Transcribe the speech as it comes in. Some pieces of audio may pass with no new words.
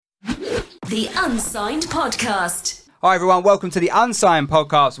The Unsigned Podcast. Hi everyone, welcome to the Unsigned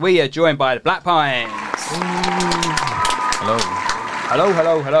Podcast. We are joined by the Black Pines. Hello.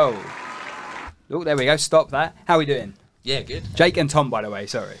 Hello. Oh, there we go, stop that. How are we doing? Yeah, good. Jake and Tom, by the way,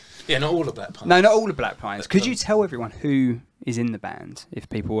 sorry. Yeah, not all the Black Pines. No, not all the Black Pines. Could you tell everyone who is in the band, if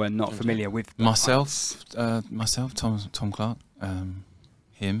people are not familiar with Black Myself, Tom Clark,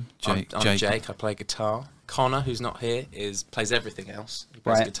 him, Jake. I'm Jake, I play guitar. Connor, who's not here, plays everything else. He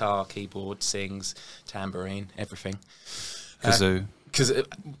plays guitar, keyboard, sings, tambourine, everything. Kazoo.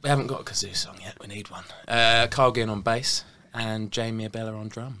 We haven't got a kazoo song yet, we need one. Carl Ginn on bass and Jamie Abella on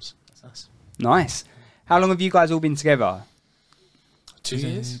drums. That's us. Nice. How long have you guys all been together? 2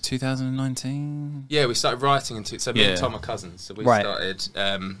 years? 2019. Yeah, we started writing so me and Tom are cousins. So we started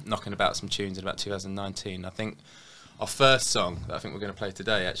knocking about some tunes in about 2019. I think our first song that I think we're going to play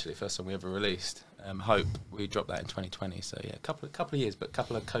today, actually, first song we ever released, Hope, we dropped that in 2020. So yeah, a couple of years, but a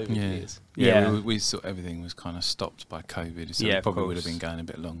couple of COVID years. Yeah, we thought everything was kind of stopped by COVID, so it probably would have been going a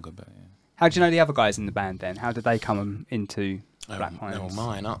bit longer. But yeah. How do you know the other guys in the band then? How did they come into Black Pines? They're all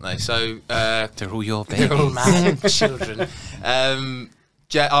mine, aren't they? So they're all your babies. They're all my children.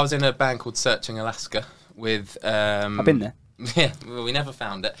 I was in a band called Searching Alaska with... I've been there. Yeah, well, we never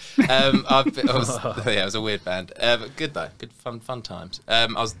found it. It was a weird band. But good though, good fun times.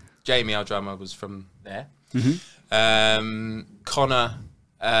 Jamie, our drummer, was from there. Mm-hmm. Connor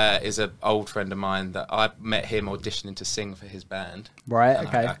is an old friend of mine that I met him auditioning to sing for his band. Right, and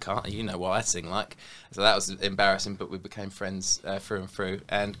okay. I can't, you know what I sing like. So that was embarrassing, but we became friends through and through.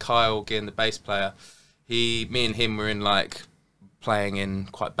 And Kyle Ginn, the bass player, me and him were in playing in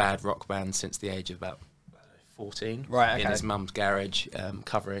quite bad rock bands since the age of about 14. Right, okay. In his mum's garage,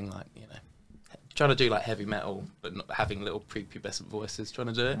 covering trying to do heavy metal, but not having little prepubescent voices, trying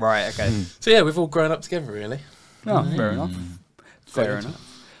to do it. Right, okay. So yeah, we've all grown up together, really. Oh, fair enough. Fair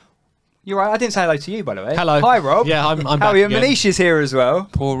enough. You're right. I didn't say hello to you, by the way. Hello. Hi, Rob. Yeah, I'm How back are you? again. Manish is here as well.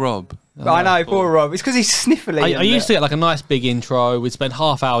 Poor Rob. I know, poor Rob. It's because he's sniffly. I used to get a nice big intro. We'd spend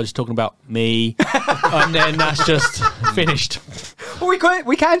half hour just talking about me, and then that's just finished. Well, we can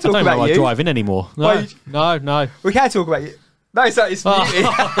talk I don't about know you. I drive in anymore. No. We can talk about you. No, it's muted.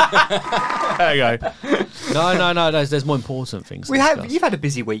 There you go. No. There's more important things. You've had a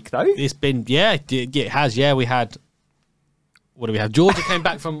busy week though. It's been it has. Yeah, we had. What do we have? Georgia came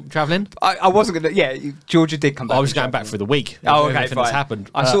back from travelling. I wasn't going to... Yeah, Georgia did come back. I was going back for the week. Oh, okay, everything fine. that's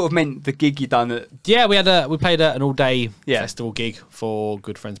happened. I sort of meant the gig you done at... Yeah, we played an all-day festival gig for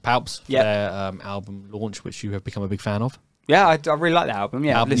good friends Palps for their album launch, which you have become a big fan of. Yeah, I really like the album.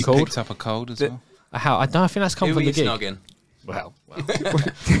 Yeah, album You called? picked up a cold as well. I think that's come Who from were the you gig. snogging? Well.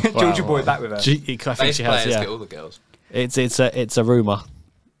 Georgia boy back with her. I think Bass she players has. Yeah, get all the girls. it's a rumor.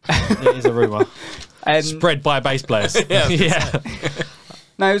 It is a rumor spread by bass players. Yeah.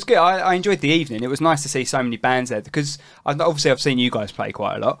 No, it was good. I enjoyed the evening. It was nice to see so many bands there because obviously I've seen you guys play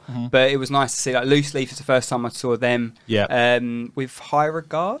quite a lot, but it was nice to see Loose Leaf is the first time I saw them. Yeah. With High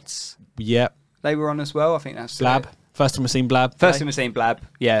Regards. Yeah. They were on as well. I think that's Blab. First time I've seen Blab. First time I've seen Blab.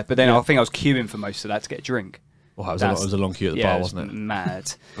 Yeah, but then I think I was queuing for most of that to get a drink. Well, it was a long queue at the bar, wasn't it?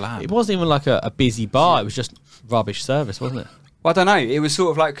 Mad. It wasn't even a busy bar. It was just rubbish service, wasn't it? Well, I don't know. It was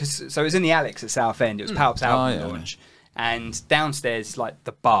sort of so it was in the Alex at Southend. It was Palp's album launch. And downstairs is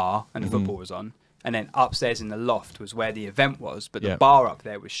the bar and the football was on. And then upstairs in the loft was where the event was. But the bar up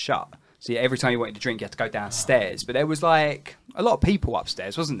there was shut. So every time you wanted to drink, you had to go downstairs. But there was a lot of people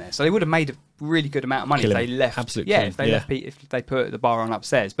upstairs, wasn't there? So they would have made a really good amount of money if they left. Absolutely. Yeah, if they put the bar on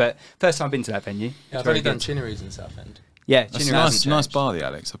upstairs. But first time I've been to that venue. Yeah, I've only done Chinnery's in Southend. Yeah, It's a nice bar, the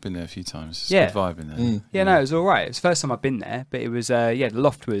Alex. I've been there a few times. It's a good vibe in there. Yeah, no, it was all right. It was the first time I've been there, but it was the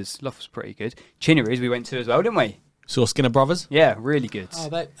loft was pretty good. Chinnery's we went to as well, didn't we? Saw Skinner Brothers. Yeah, really good. Oh,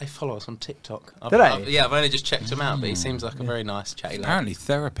 they follow us on TikTok. Do they? I've only just checked him out, but he seems like a very nice chatty lad. Apparently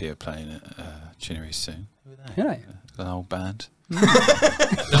Therapy are playing at Chinnery's soon. Who are they? Yeah. An old band. An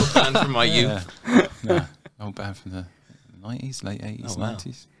old band from my youth. No, old band from the 90s, late 80s,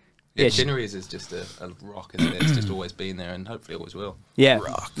 90s. Yeah, Chinnery's is just a rock, isn't it? It's just always been there and hopefully always will. Yeah,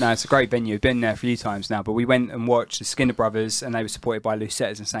 no, it's a great venue. Been there a few times now, but we went and watched the Skinner Brothers, and they were supported by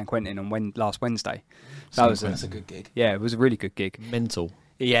Lucetters and San Quentin on last Wednesday. That's a good gig. Yeah, it was a really good gig. Mental.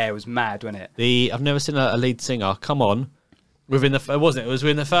 Yeah, it was mad, wasn't it? I've never seen a lead singer come on within the. It wasn't. It was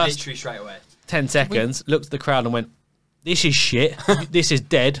within the first literally straight away. 10 seconds. Looked at the crowd and went, "This is shit. This is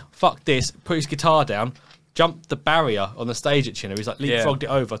dead. Fuck this." Put his guitar down. Jumped the barrier on the stage at Chinner. He's leapfrogged it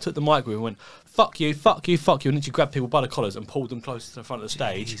over, took the mic with him and went, fuck you, fuck you, fuck you, and then she grabbed people by the collars and pulled them close to the front of the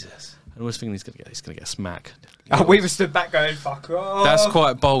stage. Jesus. I was thinking he's gonna get a smack. Oh, we were stood back going, fuck off. That's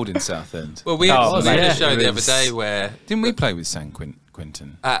quite bold in Southend. Well, we had a show the other day where... Didn't we play with San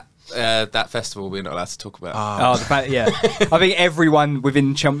Quentin? At that festival we're not allowed to talk about. Yeah. I think everyone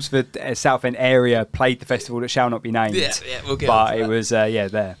within Chelmsford, Southend area played the festival that shall not be named. Yeah, we'll get But on to it that. was,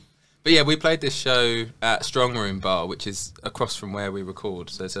 there. But yeah, we played this show at Strong Room Bar, which is across from where we record.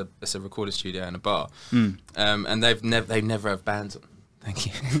 So it's a recording studio and a bar. And they never have bands on. Thank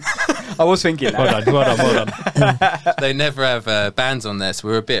you. I was thinking that. Well done. They never have bands on there, so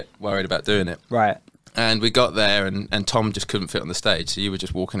we were a bit worried about doing it. Right. And we got there, and Tom just couldn't fit on the stage, so you were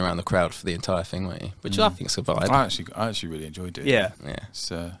just walking around the crowd for the entire thing, weren't you? Which I think is a vibe. I actually really enjoyed it. Yeah. It's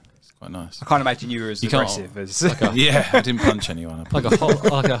quite nice. I can't imagine you were as aggressive as... Yeah, I didn't punch anyone. Like a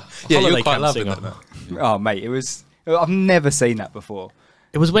holiday camp singer. Oh, mate, it was... I've never seen that before.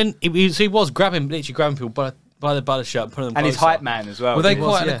 It was when he was literally grabbing people by the shirt and putting them And his closer. hype man as well. Were they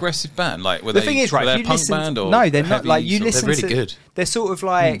quite an aggressive band? Like, The thing is, right, were if they you a punk listen band to, or no, they're not. heavy Like you sort of- listen They're really to, good. They're sort of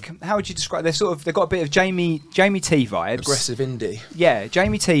like how would you describe? They're sort of they've got a bit of Jamie T vibes. Aggressive indie. Yeah,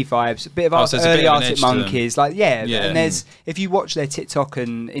 Jamie T vibes. A bit of so there's a early bit of an Arctic edge to them. Monkeys. Like yeah, Yeah. and there's if you watch their TikTok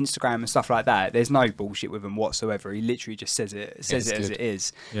and Instagram and stuff like that, there's no bullshit with them whatsoever. He literally just says it it's as good. it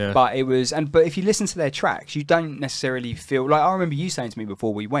is. Yeah. But it was but if you listen to their tracks, you don't necessarily feel like I remember you saying to me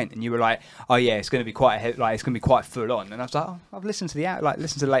before we went, and you were like, oh yeah, it's going to be quite it's going to be quite full on, and I was like, oh, I've listened to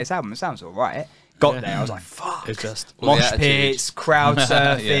the latest album. It sounds all right. Got there, I was like, fuck. It's just Well, the Mosh attitude. pits, crowd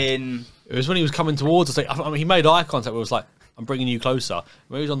surfing. it was when he was coming towards us. Like, I mean, he made eye contact. It was like, I'm bringing you closer.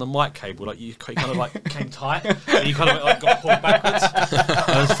 When he was on the mic cable, like you kind of like came tight, and you kind of like got pulled backwards.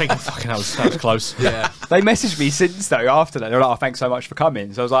 I was thinking, fucking hell, that was close. Yeah. They messaged me since though after that. They were like, "Oh, thanks so much for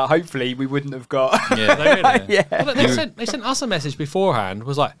coming." So I was like, "Hopefully, we wouldn't have got." Yeah. They really? Yeah. Well, they sent us a message beforehand.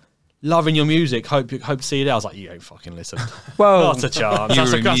 Was like, loving your music. Hope to see you there. I was like, you ain't fucking listened. Well, Not a chance. You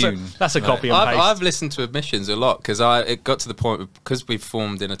That's were a immune. that's a copy and paste. I've listened to Admissions a lot because it got to the point because we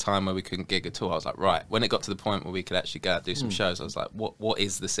formed in a time where we couldn't gig at all. I was like, right, when it got to the point where we could actually go out and do some shows, I was like, what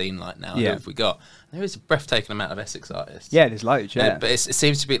is the scene like now? Yeah. Who have we got? And there is a breathtaking amount of Essex artists. yeah, there's loads. Yeah, But it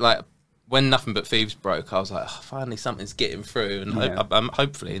seems to be like when Nothing But Thieves broke, I was like, oh, finally something's getting through, and Yeah.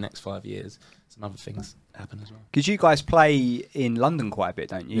 hopefully the next 5 years some other things happen as well. because you guys play in London quite a bit,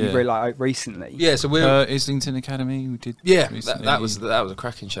 don't you? Yeah. Really, like recently. Yeah, so we're Islington Academy, we did. Yeah, recently. that was a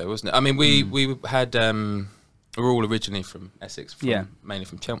cracking show, wasn't it? I mean, we had we're all originally from Essex, mainly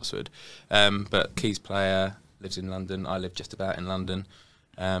from Chelmsford, but Keys player lives in London. I live just about in London,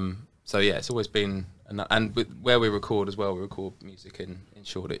 so yeah, it's always been and where we record as well. We record music in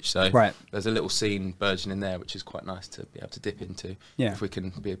Shoreditch, so Right. there's a little scene burgeoning there, which is quite nice to be able to dip into. Yeah. If we can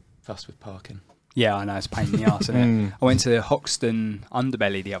be fussed with parking. Yeah, I know it's a pain in the arse, isn't it? I went to Hoxton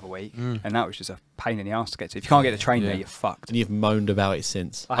Underbelly the other week, and that was just a pain in the arse to get to. If you can't get the train there, you're fucked. and you've moaned about it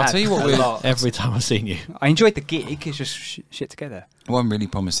since. I I'll have tell you what a we're- lot. Every time I've seen you. I enjoyed the gig. It's just shit together. One really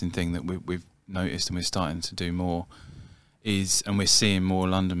promising thing that we've noticed and we're starting to do more is, and we're seeing more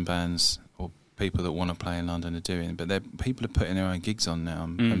London bands or people that want to play in London are doing, but people are putting their own gigs on now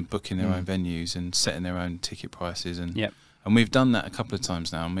and booking their own venues and setting their own ticket prices. And Yep. and we've done that a couple of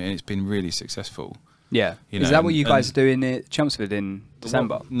times now, and it's been really successful. Yeah. You Is know, that what you and- guys are doing at Chelmsford in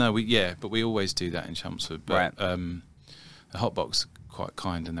December? No, but we always do that in Chelmsford. But Right. the Hotbox are quite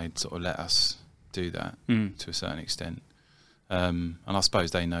kind, and they sort of let us do that to a certain extent. And I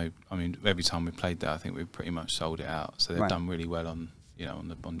suppose they know. I mean, every time we played there, I think we've pretty much sold it out. So they've Right. done really well on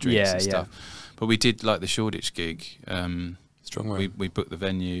drinks Yeah, and yeah. stuff. But we did like the Shoreditch gig. Strong room. We booked the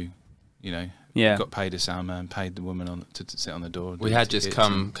venue. Yeah. Got paid a sound man, paid the woman to sit on the door. We do had the just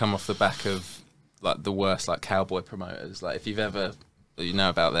tickets come off the back of like the worst like cowboy promoters. Like if you've ever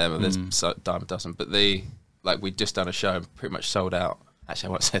about them, there's a dime a dozen. But we'd just done a show and pretty much sold out. Actually,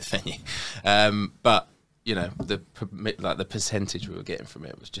 I won't say the venue, but the percentage we were getting from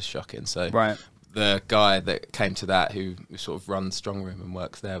it was just shocking. So Right. the guy that came to that, who sort of runs Strong Room and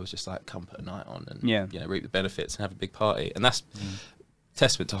works there, was just like, come put a night on and reap the benefits and have a big party. And that's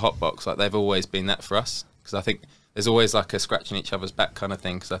testament to Hotbox. Like they've always been that for us, because I think there's always like a scratching each other's back kind of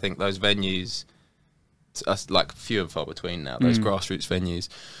thing, because I think those venues are like few and far between now, those grassroots venues.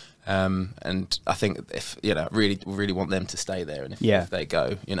 And I think if really want them to stay there, and if they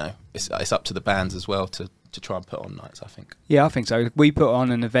go, it's up to the bands as well to try and put on nights, I think. Yeah, I think so. We put on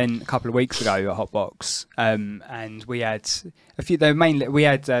an event a couple of weeks ago at Hotbox, and we had a few. We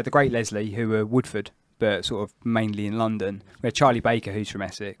had the Great Leslie, who were Woodford, but sort of mainly in London. We had Charlie Baker, who's from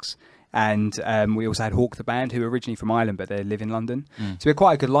Essex, and we also had Hawk the band, who are originally from Ireland, but they live in London. So we had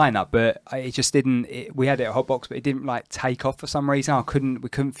quite a good lineup, but it just didn't. We had it at Hotbox, but it didn't like take off for some reason. We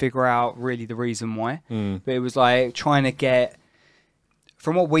couldn't figure out really the reason why. But it was like trying to get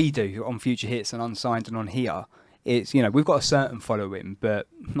from what we do on Future Hits and Unsigned and on here, it's, you know, we've got a certain following, but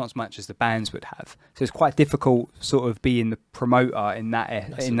not as much as the bands would have. So it's quite difficult sort of being the promoter in that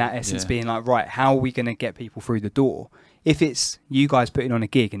essence, being like, right, how are we going to get people through the door? If it's you guys putting on a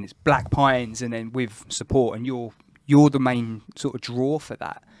gig and it's Black Pines and then with support and you're the main sort of draw for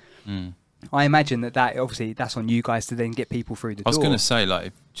that, I imagine that obviously that's on you guys to then get people through the door. I was going to say,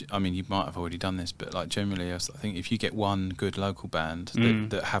 like, I mean, you might have already done this, but like generally, I think if you get one good local band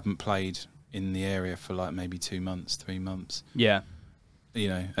that haven't played in the area for like maybe 2 months, 3 months, yeah, you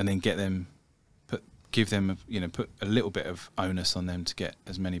know, and then get them, give them, put a little bit of onus on them to get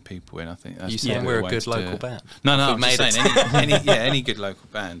as many people in. I think that's saying we're a good local band. No, I'm just saying any good local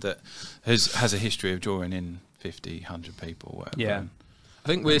band that has a history of drawing in 50, 100 people, whatever. Yeah. I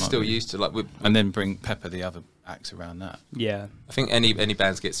think we're still used to and then pepper the other acts around that. Yeah, I think any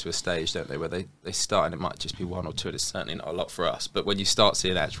bands gets to a stage, don't they, where they start and it might just be one or two. It's certainly not a lot for us, but when you start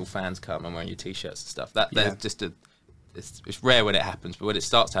seeing actual fans come and wearing your t-shirts and stuff, there's just it's rare when it happens, but when it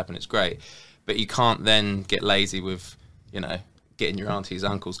starts to happen, it's great. But you can't then get lazy with, getting your aunties,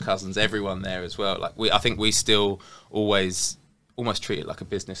 uncles, cousins, everyone there as well. Like I think we still always almost treat it like a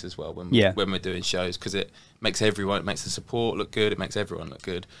business as well when we're doing shows, because it makes the support look good, it makes everyone look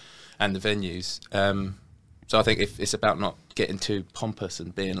good, and the venues. So I think if it's about not getting too pompous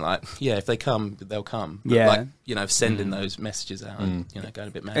and being like, if they come, they'll come. But sending those messages out and going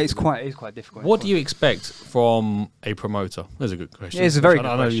a bit mad. It's quite difficult. What do you expect from a promoter? That's a good question. Yeah, it's a very good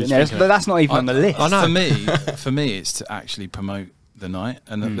question. But that's not even on the list. I know. For me, it's to actually promote the night,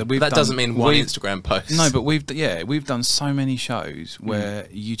 and that doesn't mean one Instagram post. No, but we've done so many shows where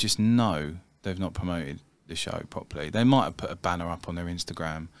you just know they've not promoted the show properly. They might have put a banner up on their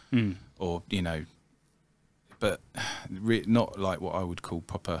Instagram, or but not like what I would call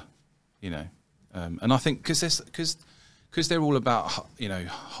proper, And I think because they're all about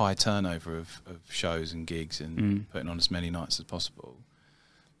high turnover of shows and gigs and putting on as many nights as possible.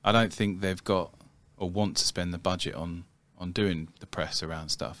 I don't think they've got or want to spend the budget on doing the press around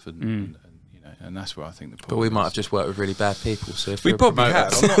stuff, and that's where I think the problem. But we might have just worked with really bad people. So if we probably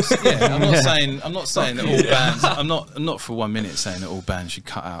have. I'm not saying that all bands. I'm not for 1 minute saying that all bands should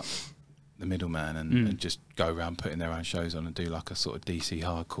cut out the middleman and just go around putting their own shows on and do like a sort of DC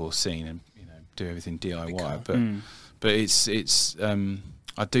hardcore scene and do everything DIY. But it's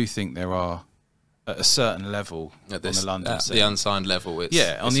I do think there are at a certain level on the London scene, the unsigned level. On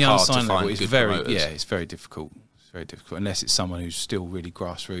the unsigned level, it's very difficult. It's very difficult unless it's someone who's still really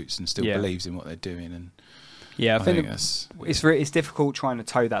grassroots and still believes in what they're doing. And I think it's difficult trying to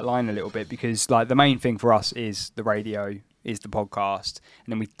toe that line a little bit, because like the main thing for us is the radio, is the podcast,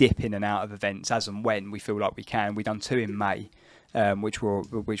 and then we dip in and out of events as and when we feel like we can. We done 2 in May, which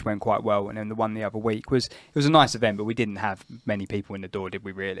went quite well, and then the one the other week was a nice event, but we didn't have many people in the door, did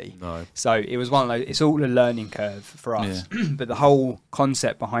we really? No. So it was one of those. It's all a learning curve for us. Yeah. But the whole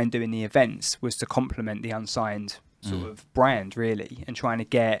concept behind doing the events was to complement the Unsigned sort of brand, really, and trying to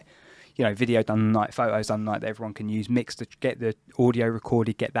get video done the night, photos done the night that everyone can use, mixed to get the audio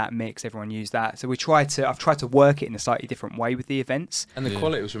recorded, get that mix, everyone use that. So I've tried to work it in a slightly different way with the events. And the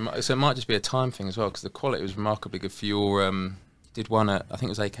quality was so it might just be a time thing as well, because the quality was remarkably good for your did one at, I think it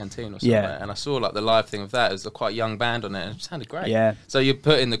was A Canteen or something, and I saw like the live thing of that. It was a quite young band on it, and it sounded great. Yeah. So you're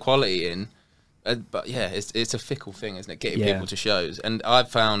putting the quality in, but it's a fickle thing, isn't it? Getting people to shows, and I've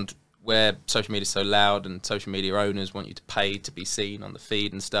found where social media is so loud and social media owners want you to pay to be seen on the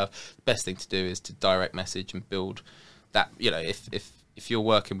feed and stuff, the best thing to do is to direct message and build that. If you're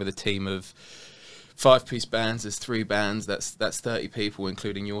working with a team of 5-piece bands, there's 3 bands, that's 30 people,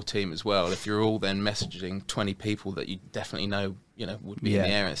 including your team as well. If you're all then messaging 20 people that you definitely know would be in the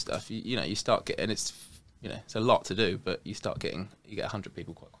area and stuff, you start getting, it's a lot to do, but you get 100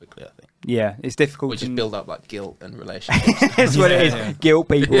 people quite quickly, I think. Yeah, it's difficult. We just build up like guilt and relationships. That's what it is. Guilt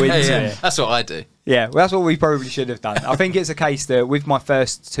people into it. That's what I do. Yeah, well, that's what we probably should have done. I think it's a case that with my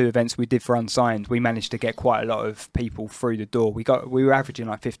first 2 events we did for Unsigned, we managed to get quite a lot of people through the door. We were averaging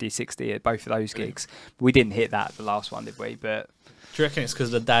like 50, 60 at both of those gigs. We didn't hit that at the last one, did we? But do you reckon it's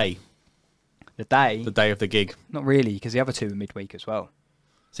because of the day? The day? The day of the gig? Not really, because the other 2 were midweek as well.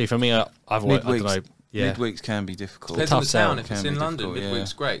 See, for me, I don't know. Yeah. Midweeks can be difficult. Depends on the town. If it's in London,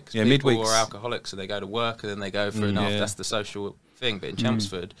 midweek's great. Because people are alcoholics, so they go to work and then they go for an half. That's the social thing. But in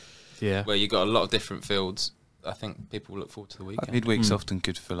Chelmsford, where you've got a lot of different fields, I think people look forward to the weekend. Midweek's often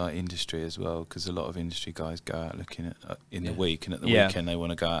good for like industry as well, because a lot of industry guys go out looking at in the week, and at the weekend they want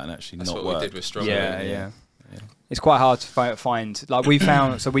to go out and actually that's not what work. We did with Strong. Yeah. It's quite hard to find. Like we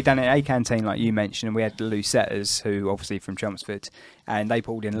found, so we done it at A Canteen, like you mentioned, and we had the Loose Setters, who obviously from Chelmsford, and they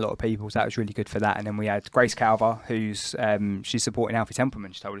pulled in a lot of people, so that was really good for that. And then we had Grace Calver, who's she's supporting Alfie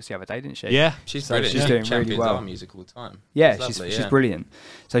Templeman. She told us the other day, didn't she? Yeah, she's brilliant. She's doing really well. Our music all the time. Yeah, she's brilliant.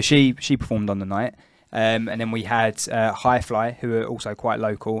 So she performed on the night. And then we had High Fly, who are also quite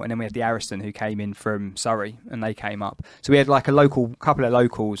local, and then we had the Ariston, who came in from Surrey, and they came up. So we had like couple of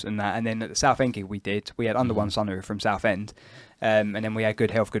locals and that, and then at the South End gig we had Under One Sun, who were from South End, and then we had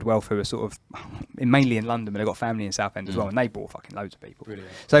Good Health, Good Wealth, who are sort of mainly in London, but they've got family in South End as well, and they brought fucking loads of people. Brilliant.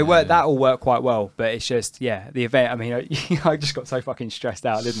 So that all worked quite well, but it's just the event. I mean, I just got so fucking stressed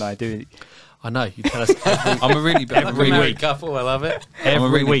out, didn't I? I know. You tell us I'm a really big every week. Couple, I love it.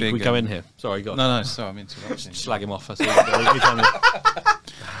 Every week we go in here. Sorry, go on. No, sorry, I'm interrupting. Slag him off. I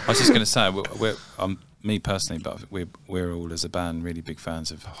was just going to say, we're me personally, but we're all as a band really big fans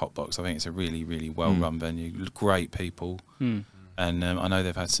of Hotbox. I think it's a really, really well-run venue, great people, and I know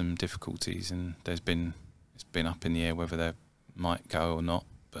they've had some difficulties, and it's been up in the air whether they might go or not.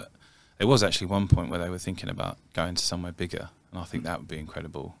 But there was actually one point where they were thinking about going to somewhere bigger. And I think that would be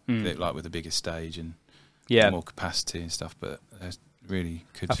incredible, like with a bigger stage and more capacity and stuff. But there's really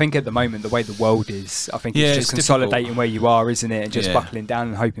could. I think at the moment, the way the world is, I think it's just consolidating difficult. Where you are, isn't it? And just buckling down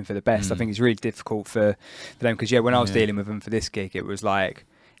and hoping for the best. I think it's really difficult for them because when I was dealing with them for this gig, it was like,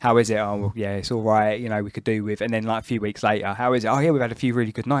 how is it? Oh, well, yeah, it's all right. You know, we could do with. And then like a few weeks later, how is it? Oh, yeah, we've had a few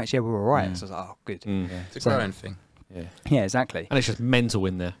really good nights. Yeah, we're all right. So I was like, oh, good. It's a growing thing. Yeah, exactly. And it's just mental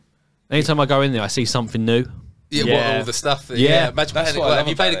in there. Anytime I go in there, I see something new. Yeah, all the stuff. Imagine have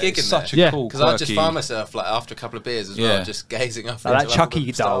you played a gig in there? Such a cool, because I just find myself like after a couple of beers as well, just gazing off. Like that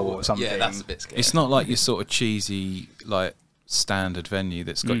Chucky doll or something. Yeah, that's a bit scary. It's not like your sort of cheesy like standard venue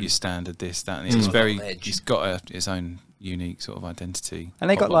that's got your standard this, that, and it's very. It's got its own unique sort of identity. And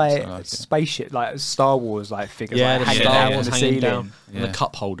they got like spaceship, like Star Wars like figures. Yeah, hanging down on the ceiling. Down. And the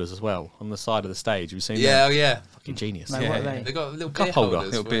cup holders as well on the side of the stage. Have you seen that? Yeah. Fucking genius. No, what are they? They got a little cup beer holder.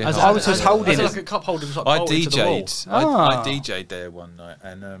 holders. I was just holding it. Like a cup holder. I DJ'd. I DJ'd there one night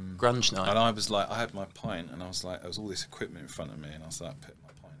and grunge night. And I was like, I had my pint and I was like, there was all this equipment in front of me and I was like, put my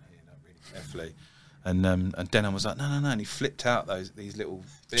pint here, really carefully. And Denon was like, no, and he flipped out these little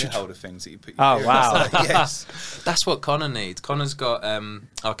beer holder things that you put. Oh wow! Like, yes, that's what Connor needs. Connor's got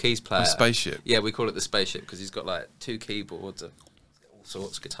our keys player. A spaceship. Yeah, we call it the spaceship because he's got like 2 keyboards, all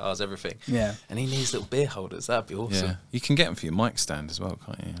sorts, guitars, everything. Yeah, and he needs little beer holders. That'd be awesome. Yeah, you can get them for your mic stand as well,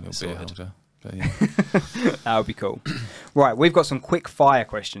 can't you? A little beer holder. But, that would be cool. Right, we've got some quick fire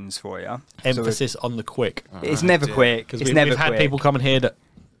questions for you. Emphasis on the quick. It's never quick. Because we've had people coming here that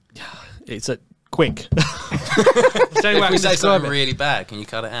it's a quick. If we say something really bad, can you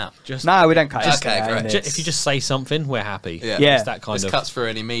cut it out? No, we don't cut it. Okay, great. If you just say something, we're happy. Yeah. It's that kind of cuts for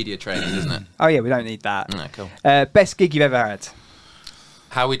any media training, isn't it? Oh yeah, we don't need that. No, cool. Best gig you've ever had?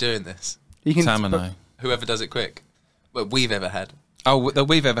 How are we doing this? You can Sam and I. Whoever does it quick. Well, we've ever had. Oh, that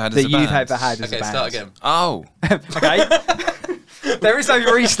we've ever had as a band. That you've ever had as a band. Okay, start again. Oh. Okay. There is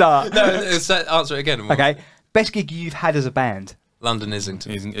no restart. No, answer it again. Okay. Best gig you've had as a band? London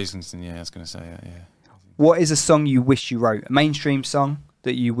Islington. Islington, yeah, I was going to say that, yeah. What is a song you wish you wrote? A mainstream song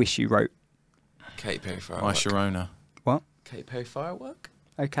that you wish you wrote? Katy Perry Firework. My Sharona. What? Katy Perry Firework?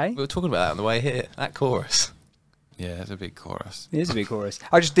 Okay. We were talking about that on the way here. That chorus. Yeah, it's a big chorus. It is a big chorus.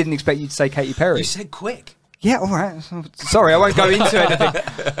 I just didn't expect you to say Katy Perry. You said quick. Yeah, all right. Sorry, I won't go into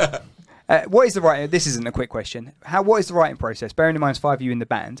anything. What is the writing? This isn't a quick question. What is the writing process? Bearing in mind, it's 5 of you in the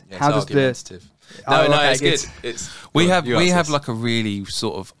band. Yeah, how does argumentative. No, it's good. We have like a really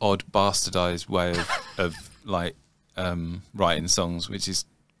sort of odd bastardized way of like writing songs, which is,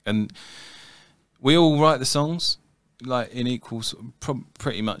 and we all write the songs like in equal,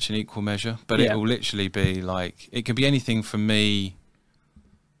 pretty much in equal measure, but it will literally be like, it can be anything from me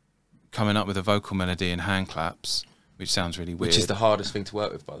coming up with a vocal melody and hand claps, which sounds really weird. Which is the hardest thing to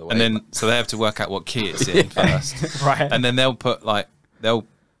work with, by the way. And then, so they have to work out what key it's in first. Right. And then they'll put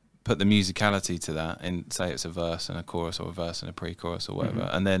the musicality to that, and say it's a verse and a chorus, or a verse and a pre-chorus, or whatever.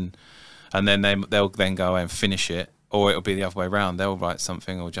 And then they'll then go away and finish it, or it'll be the other way around. They'll write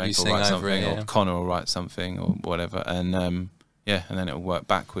something, or Jake will write something, or Connor will write something, or whatever. And and then it'll work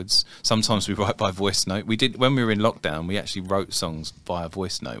backwards. Sometimes we write by voice note. We did when we were in lockdown. We actually wrote songs via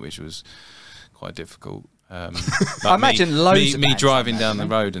voice note, which was quite difficult. I imagine loads of me driving down the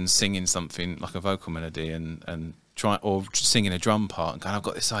road and singing something like a vocal melody and singing a drum part and going, I've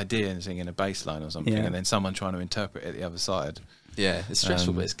got this idea, and singing a bass line or something, and then someone trying to interpret it the other side. Yeah, it's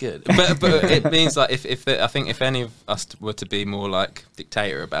stressful, but it's good. But it means like I think if any of us were to be more like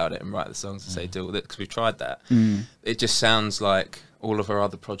dictator about it and write the songs and say do all that, because we've tried that, it just sounds like all of our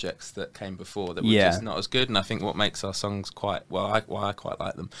other projects that came before that were just not as good. And I think what makes our songs why I quite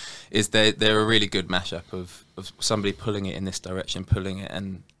like them is they're a really good mashup of somebody pulling it in this direction, pulling it,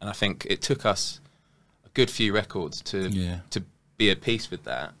 and I think it took us a good few records to be at peace with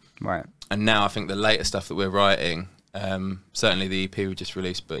that. Right. And now I think the later stuff that we're writing, certainly the EP we just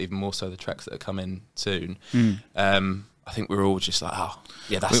released, but even more so the tracks that are coming soon. I think we're all just like,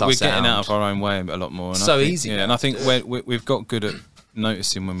 that's our we're sound. getting out of our own way a lot more. And So I think, easy. Yeah, and I think we've got good at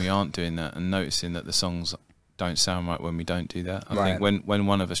noticing when we aren't doing that, and noticing that the songs don't sound right when we don't do that. I think when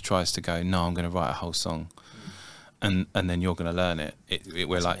one of us tries to go, no, I'm going to write a whole song, and then you're going to learn it.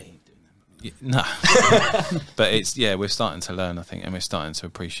 We're like, no, but we're starting to learn, I think, and we're starting to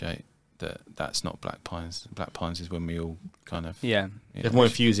appreciate that's not Black Pines. Black Pines is when we all kind of There's more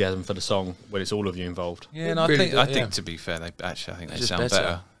enthusiasm for the song when it's all of you involved. Yeah, and I think to be fair, I think they sound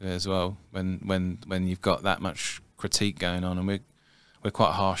better as well when you've got that much critique going on, and we're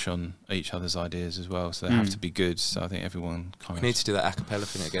quite harsh on each other's ideas as well, so they have to be good. So I think everyone we need to do that a cappella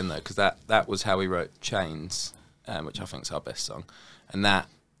thing again though, because that was how we wrote Chains, which I think is our best song, and that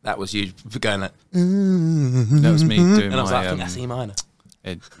was you going like that was me doing and I was like, I my think that's E minor.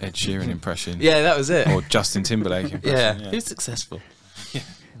 Ed Sheeran impression. Yeah, that was it. Or Justin Timberlake impression. Who's successful?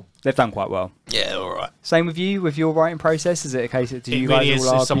 They've done quite well. Yeah, all right. Same with you, with your writing process? Is it a case of you really guys is, all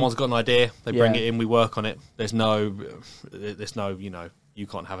if argue? someone's got an idea, they bring it in, we work on it. There's no, you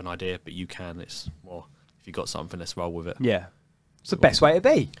can't have an idea, but you can. It's more, if you've got something, let's roll with it. Yeah. It's the best way to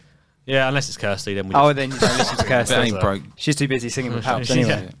be. Yeah, unless it's Kirsty, then we then you don't listen to Kirsty. That ain't broke. She's too busy singing with Palps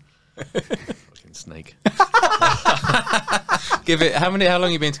anyway. Fucking snake. Give it. How long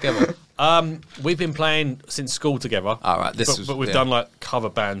have you been together? We've been playing since school together. All right, but we've done like cover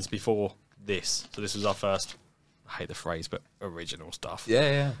bands before this, so this was our first. I hate the phrase, but original stuff.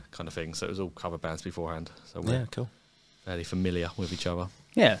 Yeah. Kind of thing. So it was all cover bands beforehand. So Yeah, cool. fairly familiar with each other.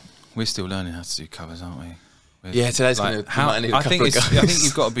 Yeah. We're still learning how to do covers, aren't we? Today's going to. I think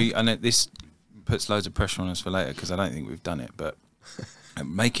you've got to be, and this puts loads of pressure on us for later because I don't think we've done it, but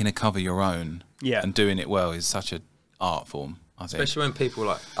making a cover your own and doing it well is such an art form. I think. Especially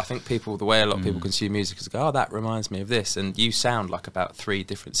when people the way a lot of people consume music is go, that reminds me of this, and you sound like about 3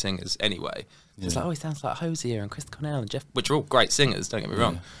 different singers anyway. It's like, he sounds like Hosier and Chris Cornell and Jeff, which are all great singers. Don't get me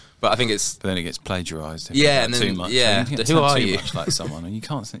wrong, but I think it's. But then it gets plagiarised. Yeah, and then too much. who are you? Much like someone, and you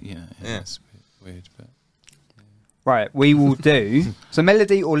can't think. It's weird, but. Right, we will do so.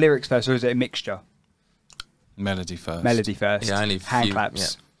 Melody or lyrics first, or is it a mixture? Melody first. Melody first. Yeah, only hand few,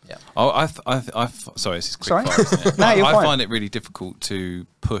 claps. Yeah. Oh, sorry, this is quick Sorry? fire, isn't it? No, you're I fine. find it really difficult to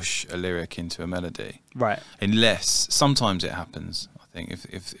push a lyric into a melody. Right. Unless sometimes it happens. I think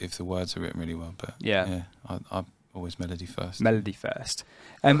if the words are written really well, but I'm always melody first. Melody first.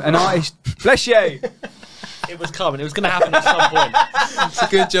 An artist. Bless you. It was coming. It was going to happen at some point. It's a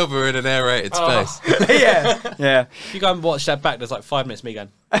good job we're in an aerated space. Yeah. If you go and watch that back, there's like 5 minutes me going.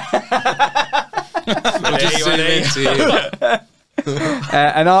 I'll just zoom into you.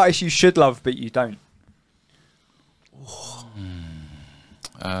 An artist you should love but you don't.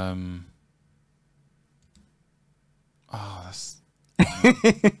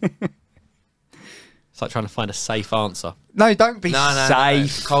 It's like trying to find a safe answer. No, don't be No.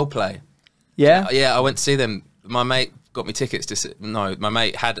 safe. Coldplay. Yeah. Yeah, I went to see them. My mate got me tickets my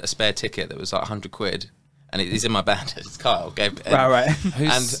mate had a spare ticket that was like £100, and he's in my band. It's Kyle. Right.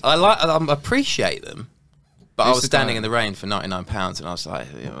 And I appreciate them, but I Who's was the standing guy? in the rain for £99, and I was like,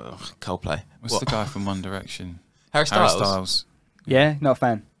 Coldplay. What's the guy from One Direction? Harry Styles. Yeah, not a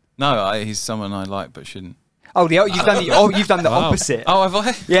fan. No, he's someone I like but shouldn't. Oh, you've done the opposite. Oh, have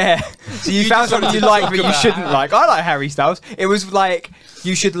I? Yeah. So you found something you like but you about shouldn't like. I like Harry Styles. It was like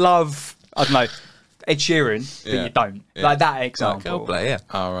you should love, I don't know, Ed Sheeran, but Yeah. you don't. Yeah. Like that Like example. Coldplay, yeah.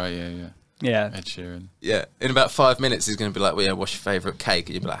 Oh, right, yeah. Yeah. Ed Sheeran. Yeah. In about 5 minutes, he's going to be like, what's your favourite cake?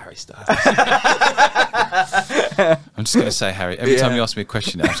 And you'll be like, Harry Styles. I'm just going to say Harry. Every time you ask me a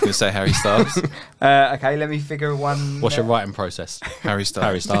question now, I'm just going to say Harry Styles. Okay, let me figure one. What's your writing process? Harry Styles.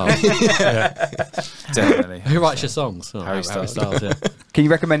 Harry Styles. Definitely. Who writes your songs? Oh, Harry Styles. yeah. Can you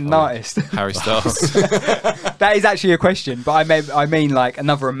recommend an artist? Harry Styles. That is actually a question, but I mean like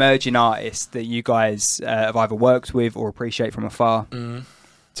another emerging artist that you guys have either worked with or appreciate from afar.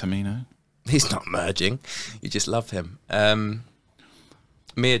 Tamino. He's not merging. You just love him.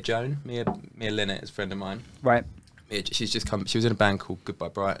 Mia Linnett is a friend of mine. Right. She's just come. She was in a band called Goodbye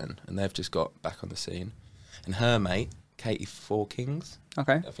Brighton, and they've just got back on the scene. And her mate, Katie for Kings.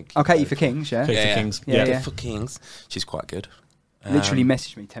 Okay. I think Katie for Kings, yeah. Katie for Kings. Yeah. Katie for Kings. She's quite good. Literally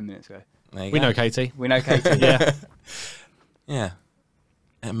messaged me 10 minutes ago. There you We go. know Katie. We know Katie. Yeah. Yeah.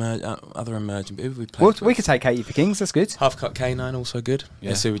 other emerging. Who have we played with? We could take Katie for Kings. That's good. Half Cut Canine, also good. Yeah.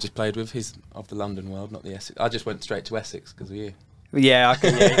 That's who we just played with. He's of the London world, not the Essex. I just went straight to Essex because of you. Yeah,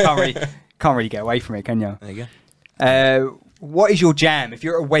 you can't really get away from it, can you? There you go. What is your jam? If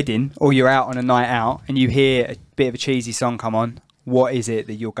you're at a wedding or you're out on a night out and you hear a bit of a cheesy song come on, what is it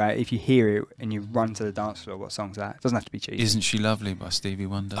that you'll go, if you hear it and you run to the dance floor, what song's that? It doesn't have to be cheesy. Isn't She Lovely by Stevie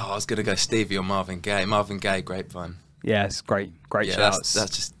Wonder? Oh, I was going to go Stevie or Marvin Gaye. Marvin Gaye, Grapevine. Yeah, it's great Yeah, shouts.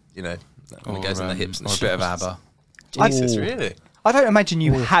 that's just, when it goes in the hips and the or a bit of shoulders. ABBA. Jesus, really? I don't imagine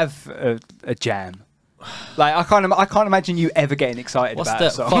you have a jam. Like I can't imagine you ever getting excited What's about the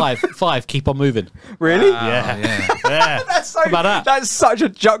a song. five? Keep on moving. Really? Yeah. That's so. How about that? That's such a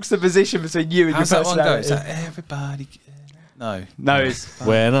juxtaposition between you and How's your that one go? personality. Is that everybody? No. No, it's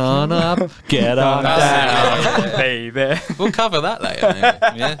When on up, get on down. baby. We'll cover that later.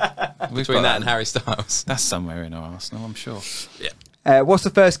 Maybe. Yeah. Between that and Harry Styles. That's somewhere in our arsenal, I'm sure. Yeah. What's the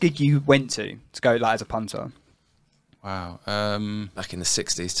first gig you went to go like as a punter? Wow. Back in the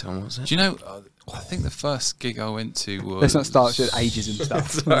 60s, Tom, what was it? Do you know, I think the first gig I went to was... Let's not start with ages and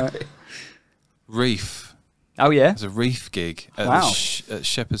stuff. Right. Reef. Oh yeah. It was a Reef gig at, Wow. at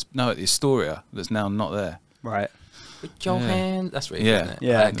Shepherd's... No, at the Astoria, that's now not there. Right. With your hand. That's Reef, Yeah. isn't it?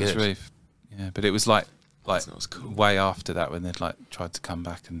 Yeah. It was good. Reef. Yeah, but it was like That's not as cool. way after that when they'd like tried to come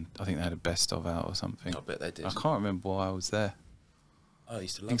back and I think they had a best of out or something. I bet they did. I can't remember why I was there. I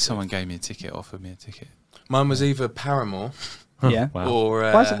used to I love think it. someone gave me a ticket, offered me a ticket. Mine was either Paramore Yeah. Wow. or...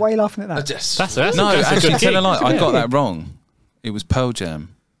 Why are you laughing at that? Just, That's No, a actually, good tell a gig. lie. I got that wrong. It was Pearl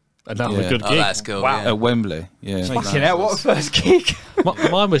Jam Another Yeah. good Oh, gig. that's cool. Wow. Yeah. at Wembley. Yeah. Fucking hell, what a first gig.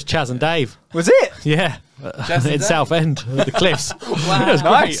 Mine was Chaz and Dave. Was it? Yeah. and In Dave? Southend, at the Cliffs. Wow. It was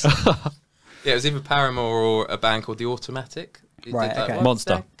Nice. great. Yeah, it was either Paramore or a band called The Automatic. Who Right, did that okay. one.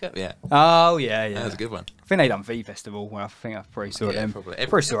 Monster. Yeah, Oh yeah, yeah. that was a good one. I think they done V Festival. Well, I think I probably saw Yeah, them. probably.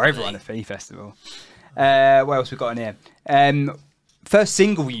 Probably saw everyone at V Festival. What else we got in here? First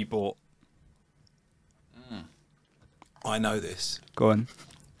single you bought. I know this. Go on.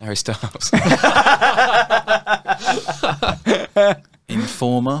 Harry Styles.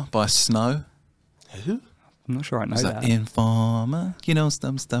 Informer by Snow. Who? I'm not sure I know Is that. that Informer? You know,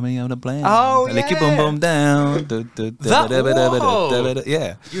 stummy on the blend. Oh, Lick your yeah. boom boom down. Whoa.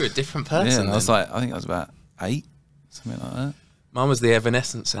 Yeah. You're a different Yeah, person. and I was then. like, I think I was about 8, something like that. Mine was the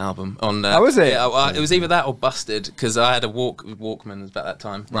Evanescence album on. Oh, was it? Yeah, it was either that or Busted because I had a Walkman about that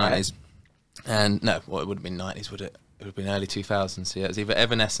time, Right. 90s, and no, well, it would have been 90s, would it? It would have been early 2000s. So yeah, it was either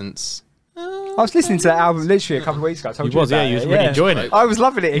Evanescence. I was listening to that album literally a couple of weeks ago. I told You was, about yeah, you it, was really enjoying it. I was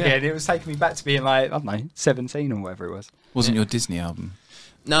loving it again. It was taking me back to being like, I don't know, 17 or whatever it was. Wasn't your Disney album?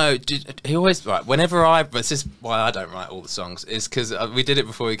 No, he always right. Whenever this is why I don't write all the songs is because we did it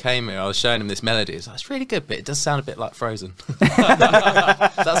before we came here. I was showing him this melody. It's like, it's really good, but it does sound a bit like Frozen.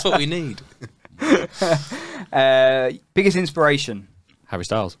 That's what we need. Biggest inspiration? Harry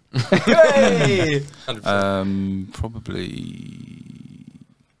Styles. Hey! 100%. Probably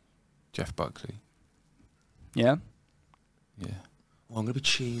Jeff Buckley. Yeah, Yeah. Well, I'm gonna be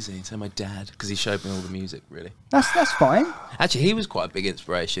cheesy and say my dad because he showed me all the music. Really, that's fine. actually, he was quite a big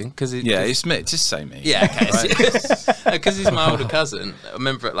inspiration because Yeah, it's me. Just say me. yeah, okay, because he's my older cousin. I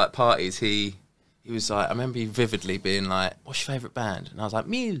remember at like parties, he was like, I remember you vividly being like, "What's your favourite band?" And I was like,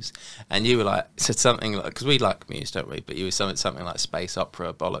 "Muse," and you were like, said something like, because we like Muse, don't we? But you were something like space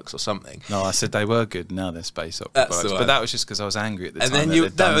opera bollocks or something. No, I said they were good. Now they're space opera. That's the But one. that was just because I was angry at the And time. then that you,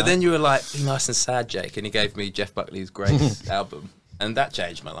 they'd done but that. then you were like, "Be nice and sad, Jake," and he gave me Jeff Buckley's Grace album, and that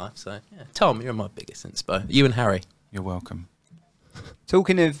changed my life. So, yeah. Tom, you're my biggest inspo. You and Harry. You're welcome.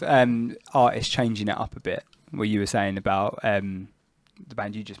 Talking of artists changing it up a bit, what you were saying about the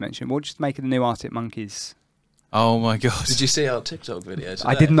band you just mentioned, what just making the new Arctic Monkeys? Oh my god! Did you see our TikTok video today?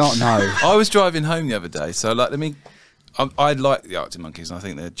 I did not know. I was driving home the other day, so like, I like the Arctic Monkeys, and I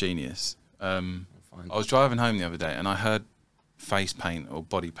think they're genius. I was driving home the other day, and I heard face paint or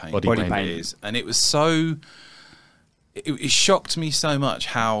body paint, Body whatever paint. it is, and it was so. It shocked me so much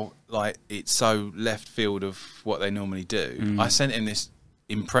how like it's so left field of what they normally do. I sent him this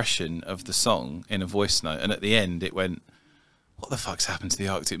impression of the song in a voice note, and at the end it went, "What the fuck's happened to the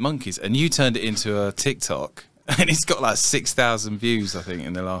Arctic Monkeys?" And you turned it into a TikTok. And it's got like 6,000 views, I think,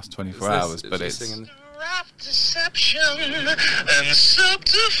 in the last 24 hours. But it's singing. Rough deception and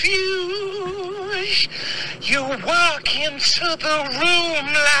subterfuge. You walk into the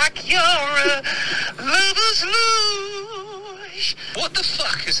room like you're a lover's Fish? What the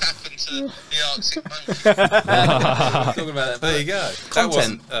fuck has happened to the Arctic monkey? Talking about that. There you go.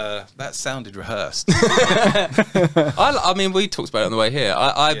 Content. That sounded rehearsed. I mean, we talked about it on the way here.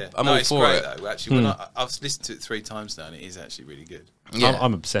 I'm all it's for great, it. Though. Actually, when I've listened to it 3 times now, and it is actually really good. Yeah.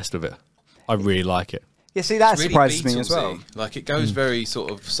 I'm obsessed with it. I really like it. Yeah, see, that It's really surprises me as well. Beatlesy. Like, it goes very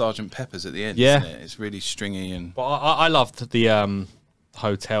sort of Sergeant Pepper's at the end, Yeah. isn't it? It's really stringy and... But I loved the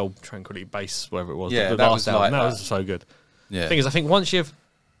Hotel Tranquility Base, whatever it was. Yeah, the that last was album. like That that. was so good. Yeah. Thing is, I think once you've...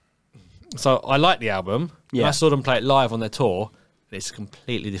 So I like the album. Yeah. Yeah. I saw them play it live on their tour. And it's a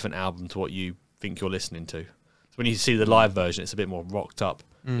completely different album to what you think you're listening to. So when you see the live version, it's a bit more rocked up.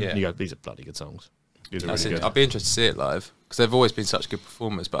 Yeah. And you go, these are bloody good songs. These are That's really it. good. I'd be interested to see it live because they've always been such good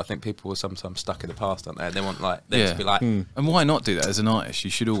performers. But I think people are sometimes stuck in the past, aren't they? They want them to be like, And why not do that as an artist? You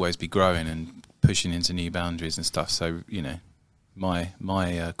should always be growing and pushing into new boundaries and stuff. So, you know, my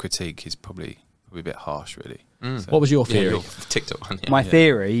critique is probably a bit harsh, really. So, What was your yeah, theory? your TikTok one. Yeah. My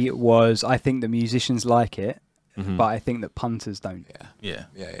theory was I think the musicians like it, but I think that punters don't. yeah.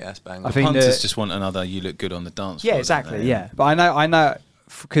 yeah, that's bang. I think Punters that- just want another "you look good on the dance floor." Yeah, don't exactly. they? Yeah, but I know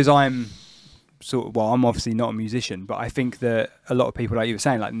because I'm I'm obviously not a musician, but I think that a lot of people, like you were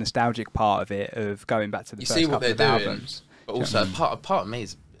saying, like the nostalgic part of it, of going back to the You first see what couple they're of doing, albums. but also part of me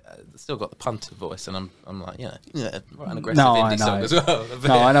is still got the punter voice, and I'm like, right, an aggressive No, I indie song know. as well.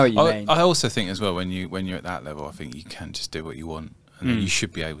 No, I know what you mean. I also think as well when you're at that level, I think you can just do what you want, and you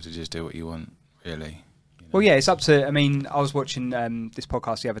should be able to just do what you want, really. You know? Well, yeah, it's up to. I mean, I was watching this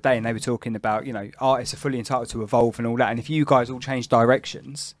podcast the other day, and they were talking about, you know, artists are fully entitled to evolve and all that. And if you guys all changed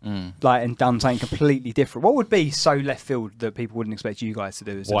directions, like, and done something completely different, what would be so left field that people wouldn't expect you guys to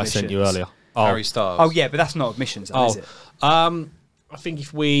do? As What I sent you admissions? earlier. Harry Styles. Oh yeah, but that's not admissions, though, is it? I think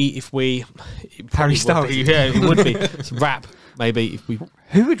if we it Harry probably Styles. would be, yeah, it would be it's rap maybe if we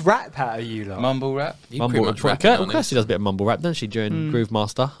Who would rap out of you, lot? Mumble rap. You mumble pretty rap. much rapping, aren't you? Kirsty does a bit of mumble rap, doesn't she, during Groove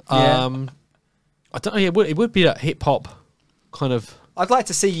Master? Yeah. I don't know. It would be that hip hop kind of I'd like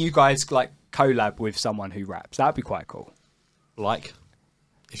to see you guys like collab with someone who raps. That'd be quite cool. like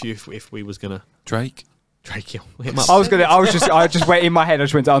if we was gonna Drake. Drake you hit him up. I just went in my head. I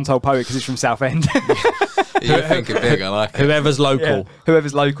just went to Untold Poet because it's from Southend. You're thinking big. I like it. Whoever's local. Yeah.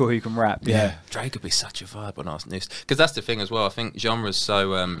 Whoever's local who can rap. Yeah. Drake would be such a vibe on Arsenal News because that's the thing as well. I think genre's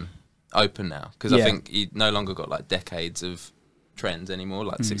so open now because I Yeah. think you no longer got like decades of trends anymore,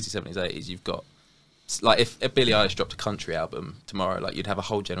 like 60s, 70s, 80s. You've got like if Billie Eilish dropped a country album tomorrow, like you'd have a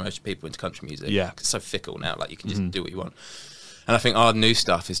whole generation of people into country music. Yeah. It's so fickle now. Like you can just do what you want. And I think our new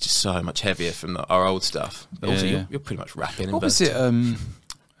stuff is just so much heavier from our old stuff. But Yeah, also, yeah. you're pretty much rapping. and What was versatile.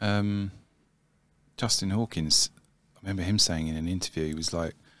 it? Justin Hawkins. I remember him saying in an interview, he was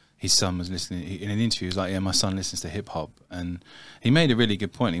like, his son was listening. In an interview, he was like, "Yeah, my son listens to hip hop," and he made a really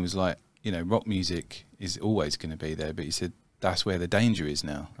good point. He was like, "You know, rock music is always going to be there," but he said that's where the danger is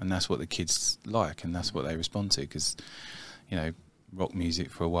now, and that's what the kids like, and that's what they respond to because, you know, rock music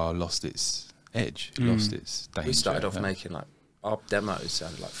for a while lost its edge, lost its danger. We started off making like our demos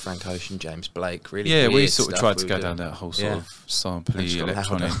sounded like Frank Ocean, James Blake. Really, Yeah, we weird sort of stuff tried to we go were down doing. that whole sort Yeah. of sampley just got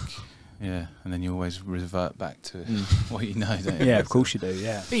electronic. louder. Yeah, and then you always revert back to what you know, don't you? Yeah, of course you do.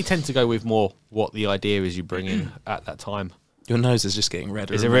 Yeah. I think you tend to go with more what the idea is you bring in at that time. Your nose is just getting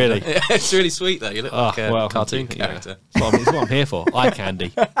redder. Is it and really? redder. Yeah, it's really sweet though. You look like a well, cartoon you know, character. it's what I'm here for. Eye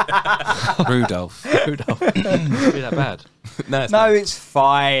candy. Rudolph. Rudolph. Be that bad. No, it's No, not. it's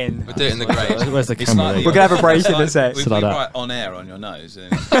fine. We'll do it in the grave. Where's the It's camera? like- There you We're go. gonna have a break in a sec. We like that. write on air on your nose.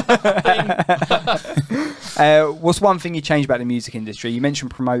 And What's one thing you changed about the music industry? You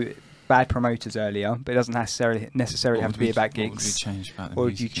mentioned bad promoters earlier, but it doesn't necessarily have to be about gigs. What would we change about the What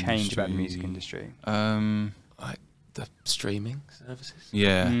would you music change about the industry? music industry? Like the streaming services.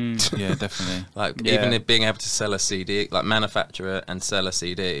 Yeah, yeah, definitely. Like Yeah. even it being able to sell a CD, like manufacture it and sell a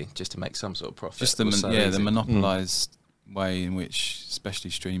CD just to make some sort of profit. Just the was so the easy. monopolised way in which,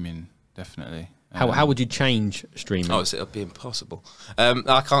 especially streaming, definitely. How would you change streaming? Oh, it'll be impossible.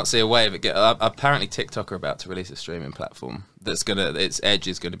 I can't see a way of it. Apparently, TikTok are about to release a streaming platform that's its edge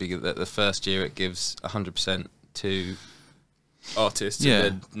is going to be that the first year it gives 100% to artists, Yeah.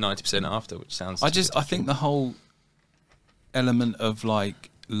 and then 90% after, which sounds. I think the whole element of like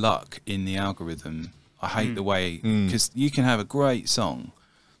luck in the algorithm. I hate the way because you can have a great song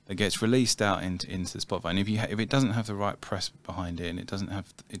that gets released out into the Spotify, and if it doesn't have the right press behind it,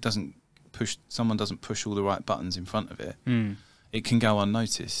 and someone doesn't push all the right buttons in front of it, it can go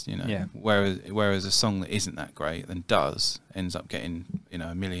unnoticed. You know, Yeah. whereas a song that isn't that great and ends up getting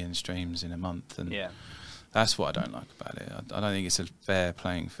 1 million streams in a month, and Yeah. that's what I don't like about it. I don't think it's a fair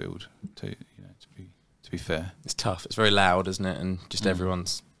playing field to be fair. it's tough. It's very loud, isn't it? And just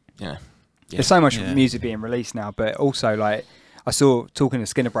everyone's, Yeah. There's so much Yeah. music being released now, but also like I saw, talking to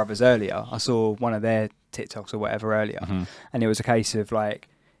Skinner Brothers earlier, I saw one of their TikToks or whatever earlier, and it was a case of like,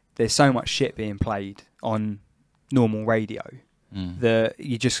 there's so much shit being played on normal radio that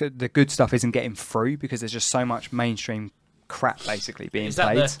the good stuff isn't getting through because there's just so much mainstream crap basically being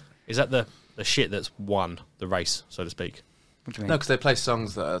played. Is that the shit that's won the race, so to speak? What do you mean? No, because they play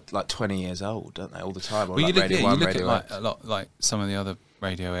songs that are like 20 years old, don't they, all the time? Or Well, like you look Radio at, 1, you look Radio at like X. a lot, like some of the other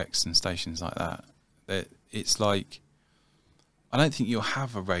Radio X and stations like that. That it's like, I don't think you'll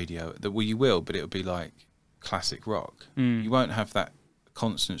have a radio that, well, you will, but it'll be like classic rock. You won't have that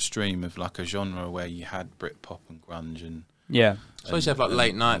constant stream of like a genre where you had Britpop and grunge and Yeah. I suppose you have like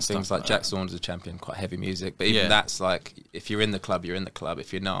late night things stuff like like Jack that. Saunders, a champion, quite heavy music. But even that's like, if you're in the club, you're in the club.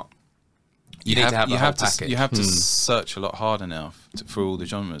 If you're not, you need to have the whole package. You have to search a lot harder now for all the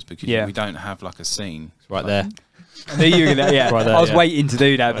genres because we don't have like a scene. Right there. I knew you were gonna, Right there, I was yeah. waiting to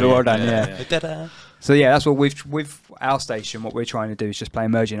do that, but well done, yeah. Da-da. So yeah, that's what with our station. What we're trying to do is just play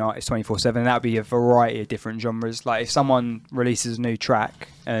emerging artists 24/7. And that'll be a variety of different genres. Like if someone releases a new track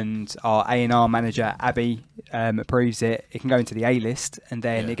and our A&R manager Abby approves it, it can go into the A list, and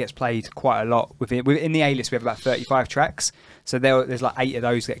then it gets played quite a lot. In the A list, we have about 35 tracks. So there's like 8 of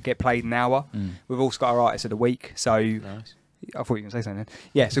those that get played an hour. We've also got our artists of the week. So. Nice. I thought you were going to say something.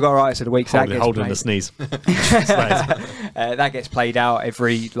 Yeah, so we've got our artists of the week. So Holding the sneeze. that gets played out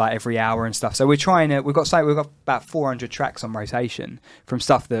every hour and stuff. So we're trying to. We've got about 400 tracks on rotation from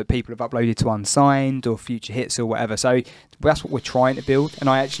stuff that people have uploaded to Unsigned or future hits or whatever. So that's what we're trying to build. And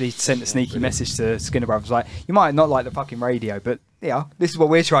I actually sent a sneaky message to Skinner Brothers like, you might not like the fucking radio, but yeah, this is what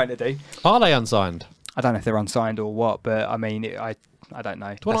we're trying to do. Are they unsigned? I don't know if they're unsigned or what, but I mean, I don't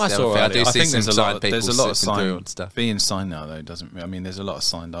know. The one I That's the saw other thing. I earlier. do I see think some signed people there's a lot of sifting through signed and stuff. Being signed now though doesn't. I mean, there's a lot of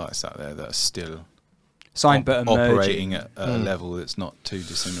signed artists out there that are still Signed but emerging. operating at a level that's not too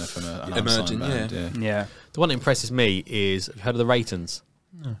dissimilar from an Emerging, unsigned band. Yeah. The one that impresses me is, have you heard of the Raytons?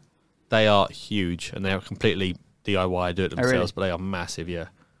 No. They are huge and they are completely DIY, do it themselves, really? but they are massive, yeah.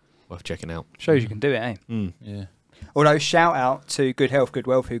 Worth checking out. Shows you can do it, eh? Yeah. Although, shout out to Good Health, Good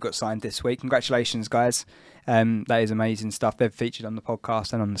Wealth, who got signed this week. Congratulations, guys. That is amazing stuff. They've featured on the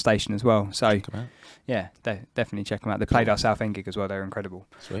podcast and on the station as well. So, yeah, definitely check them out. They played our Southend gig as well. They're incredible.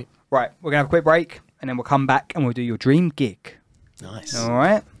 Sweet. Right, we're going to have a quick break, and then we'll come back and we'll do your dream gig. Nice. All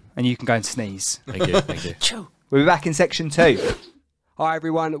right? And you can go and sneeze. Thank you, thank you. We'll be back in section 2. Hi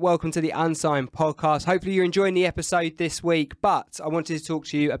everyone, welcome to the Unsigned podcast. Hopefully you're enjoying the episode this week, but I wanted to talk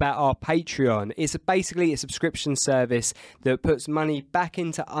to you about our Patreon. It's basically a subscription service that puts money back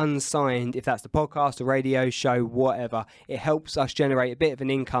into Unsigned, if that's the podcast, a radio show, whatever. It helps us generate a bit of an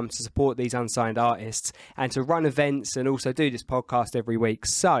income to support these unsigned artists and to run events and also do this podcast every week.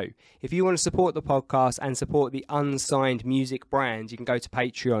 So if you want to support the podcast and support the Unsigned music brand, you can go to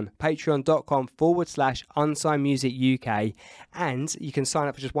Patreon, patreon.com/Unsigned Music UK, and you can sign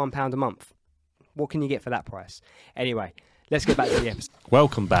up for just £1 a month. What can you get for that price? Anyway, let's get back to the episode.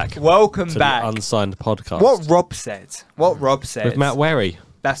 Welcome back. Welcome to back. the Unsigned podcast. What Rob said. With Matt Werry.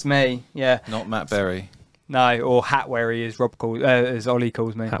 That's me. Yeah. Not Matt Berry. No, or Hat Werry, as Ollie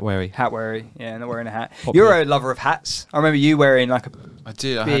calls me. Hat Werry. Hat Werry. Yeah, not wearing a hat. Popular. You're a lover of hats. I remember you wearing like a. I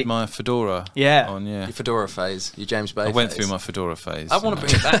did. I Big- had my fedora Yeah. on. Yeah. Your fedora phase, your James Bay I went phase. through my fedora phase. I want to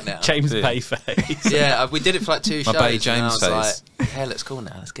bring it back now. James Yeah. Bay face. Yeah, we did it for like 2 My shows. Bay and James I was face. like, hair looks cool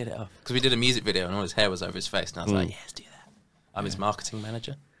now, let's get it off. Because we did a music video and all his hair was over his face. And I was like, yeah, let's do that. I'm his marketing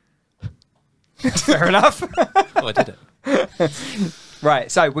manager. Fair enough. Oh, I did it.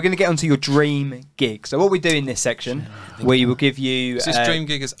 Right, so we're going to get onto your dream gig. So what we do in this section, we will give you... Is this dream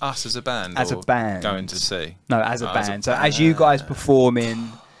gig as us as a band? as a or band. Going to see? No, as a Oh, as a band. So as you guys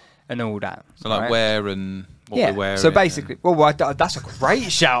performing and all that. So like right? where and what Yeah, we're wearing. so basically... Well, that's a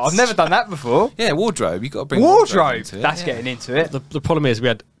great shout. I've never done that before. Yeah, wardrobe. You've got to bring Wardrobe. into it. That's getting into it. The problem is we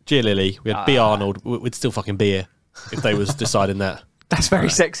had Gia Lily, we had B. Arnold. We'd still fucking be here if they was deciding that. That's very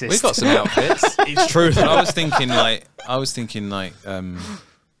sexist. We've got some outfits. It's true. But I was thinking like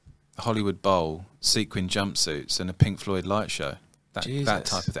Hollywood Bowl, sequin jumpsuits, and a Pink Floyd light show. That Jesus.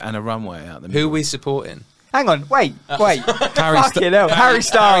 type of thing, and a runway out the Who middle. are we supporting? Hang on, wait. Harry Fucking hell, Harry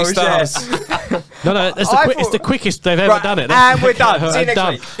Styles. Styles. Yeah. No, it's I it's thought- the quickest they've ever Right, done it. and we're done. See you next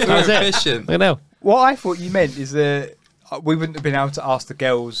Done. week. That's We're it. efficient. Look now. What I thought you meant is that we wouldn't have been able to ask the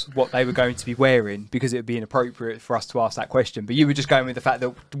girls what they were going to be wearing because it would be inappropriate for us to ask that question. But you were just going with the fact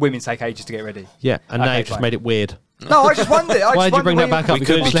that women take ages to get ready. Yeah, and now Okay, you've just fine. made it weird. No, I just wondered. Why did you bring that back up? We You could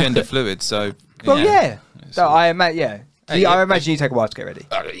could've be just left gender it. fluid, so Well, yeah. So So- I imagine, Hey, I yeah, imagine you take a while to get ready.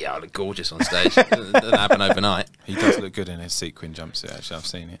 Yeah, I look gorgeous on stage. It doesn't happen overnight. he does look good in his sequin jumpsuit. Actually, I've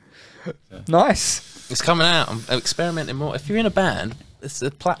seen it. Nice. It's coming out. I'm experimenting more. If you're in a band, it's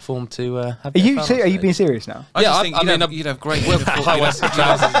a platform to have. Are you being serious now? I just think you'd have great uniform. Trousers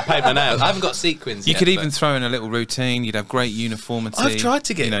and paper nails. I haven't got sequins. You yet, could even throw in a little routine. You'd have great uniformity. I've tried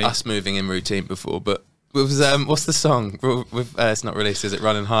to get us moving in routine before, but with what's the song? It's not released, is it?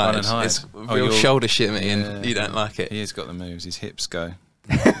 Running High. Running High. It's real shoulder shimmy, and you don't like it. He has got the moves. His hips go.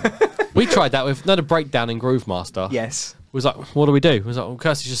 We tried that with the breakdown in Groove Master. Yes. It was like, what do we do? It was like, well,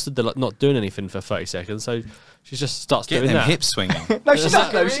 Kirsty's just stood there like, not doing anything for 30 seconds, so she just starts Get doing them that. hips swinging. No, she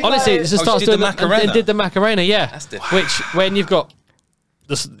doesn't. Honestly, it just starts she did doing the Macarena. and did the Macarena, yeah. That's different. Which, when you've got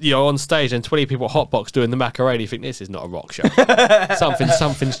this, on stage and 20 people at Hotbox doing the Macarena, you think this is not a rock show.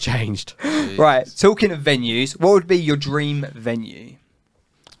 Something's changed. Right. Talking of venues, what would be your dream venue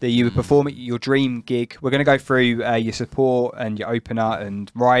that you would perform at, your dream gig? We're going to go through your support and your opener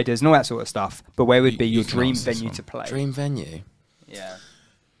and riders and all that sort of stuff. But where would be your dream venue to play? Dream venue. Yeah.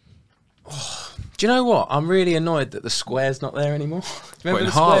 Do you know what? I'm really annoyed that the Square's not there anymore. Remember in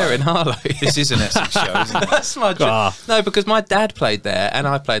the Square Harlow? in Harlow? This is an Essex show, isn't it? That's my dream. Ah. No, because my dad played there and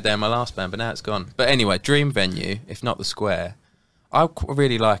I played there in my last band, but now it's gone. But anyway, dream venue, if not the Square. I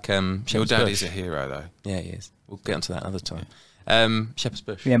really like Your Shepherd's dad Bush. is a hero, though. Yeah, he is. We'll get onto that another time. Shepherd's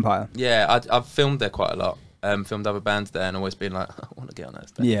Bush. The Empire. Yeah, I've filmed there quite a lot. Filmed other bands there and always been like, I want to get on that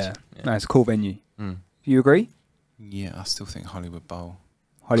stage. Yeah. No, it's a cool venue. Mm. Do you agree? Yeah, I still think Hollywood Bowl.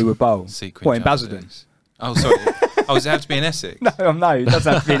 Hollywood Bowl. Sequin What, in jump Basildon? days. Oh, sorry. Does it have to be in Essex? No, it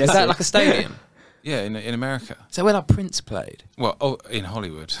doesn't have to be in Is that Essex. like a stadium? Yeah, in America. Is that where like Prince played? Well, in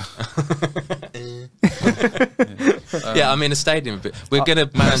Hollywood. Yeah, I mean a stadium. But we're gonna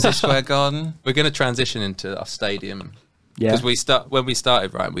Madison Square Garden. We're gonna transition into a stadium. Yeah. Because when we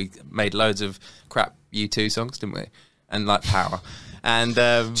started, right, we made loads of crap U2 songs, didn't we? And like Power, and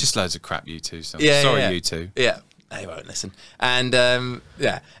Just loads of crap U2 songs. yeah, Sorry, yeah. U2. Yeah, they won't listen. And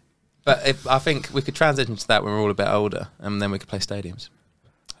yeah, but I think we could transition to that when we're all a bit older, and then we could play stadiums.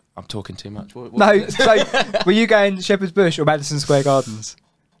 I'm talking too much. No, so were you going Shepherd's Bush or Madison Square Gardens?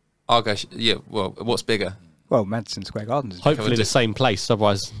 I'll go. Yeah. Well, what's bigger? Well, Madison Square Gardens. is Hopefully the same place,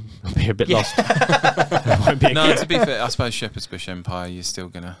 otherwise I'll be a bit lost. It won't be a No, gig. to be fair, I suppose Shepherd's Bush Empire, you're still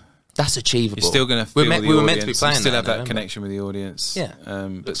gonna That's achievable. feel we were meant to be audience, playing. you still have that remember? connection with the audience. Yeah,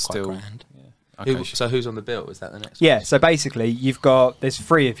 but Looks quite still. grand. Okay, So who's on the bill? Is that the next? Yeah, so basically there's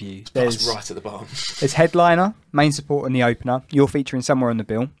three of you. That's There's right at the bottom. there's headliner, main support and the opener. You're featuring somewhere on the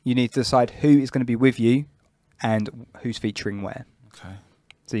bill. You need to decide who is going to be with you and who's featuring where. Okay.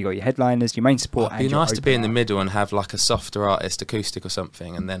 So you got your headliners, your main support, It'd and be your nice to be in the opener. middle and have like a softer artist acoustic or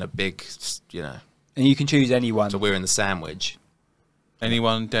something, and then a big, And you can choose anyone, So we're in the sandwich.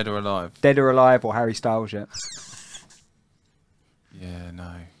 Anyone dead or alive? dead or alive or Harry Styles yet. Yeah,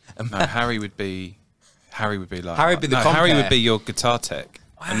 no. No, Harry would be like Harry would be the no, Harry compare. would be your guitar tech.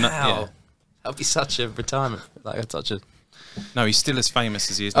 Wow, And that'd be such a retirement. Such a. No, he's still as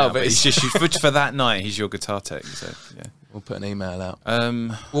famous as he is Oh, now. but but he's just for that night. He's your guitar tech. So yeah. We'll put an email out.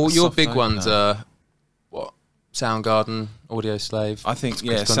 Well, Your big ones are what? Soundgarden, Audio Slave. I think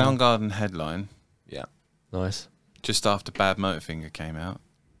Chris Cornell. Soundgarden headline Yeah. Nice. just after Bad Motorfinger came out.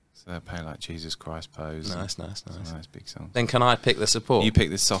 So they're playing like Jesus Christ Pose. Nice. Some nice big songs. Then can I pick the support? You pick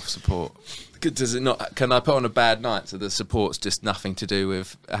the soft support. Does it not? Can I put on a bad night so the support's just nothing to do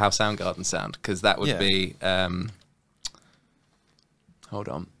with how Soundgarden sound? Because that would Yeah. be. Hold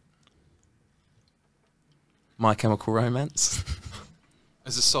on. My Chemical Romance.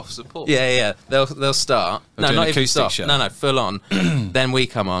 As a soft support. Yeah. They'll start. They'll do an not even acoustic start. show. No, full on. Then we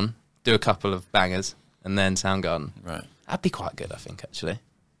come on, do a couple of bangers, and then Soundgarden. Right. That'd be quite good, I think, actually.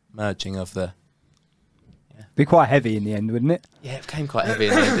 Merging of the. Be quite heavy in the end, wouldn't it? Yeah, it became quite heavy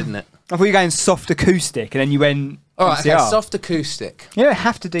in the end, didn't it? I thought you were going soft acoustic, and then you went. All right, okay, MCR. soft acoustic. You don't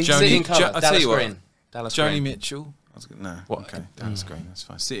have to do. Joni- City in Colour, I'll tell Dallas you what. Green. Dallas Joni Green. Mitchell. No. What? Okay. Dallas Green. That's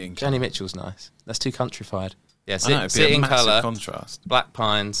fine. City in Joni Mitchell's nice. That's too countrified. Yeah, I know, it'd be City a in massive Colour, contrast. Black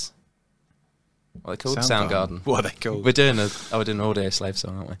Pines. What are they called? Soundgarden. What are they called? We're doing an Audio Slave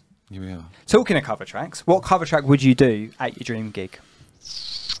song, aren't we? Here we are. Talking of cover tracks, what cover track would you do at your dream gig?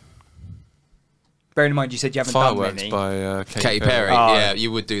 Bearing in mind you said you haven't done Fireworks many. by Katy Perry. Oh. Yeah,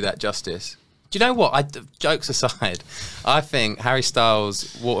 you would do that justice. Do you know what? Jokes aside, I think Harry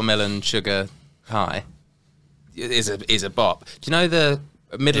Styles' Watermelon Sugar High is a bop. Do you know the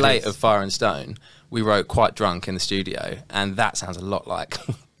middle eight of Fire and Stone? We wrote quite drunk in the studio, and that sounds a lot like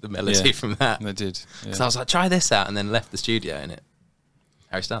the melody Yeah. from that. They did. Yeah. So I was like, try this out, and then left the studio in it.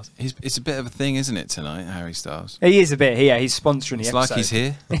 Harry Styles. It's a bit of a thing, isn't it, tonight, Harry Styles? He is a bit here. He's sponsoring the It's episode. like he's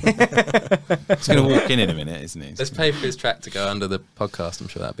here. He's going to walk in a minute, isn't he? Let's pay for his track to go under the podcast. I'm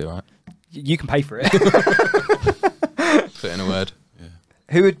sure that'd be all right. You can pay for it. Put in a word.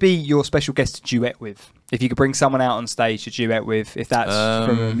 Who would be your special guest to duet with? If you could bring someone out on stage to duet with, if that's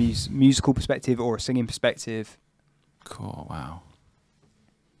from a musical perspective or a singing perspective. Cool, wow.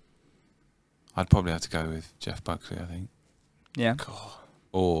 I'd probably have to go with Jeff Buckley, I think. Yeah. God.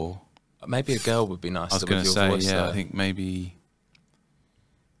 Or maybe a girl would be nice. I was going to say, voice, I think maybe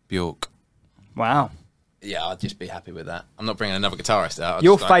Bjork. Wow. Yeah, I'd just be happy with that. I'm not bringing another guitarist out.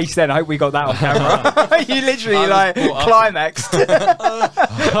 Your face then, I hope we got that on camera. You literally climaxed.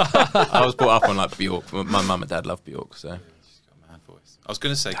 I was brought up on like Bjork. My mum and dad love Bjork, so. She's got a mad voice. I was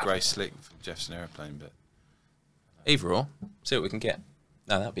going to say Grace Slick from Jefferson Aeroplane, but... Either or. See what we can get.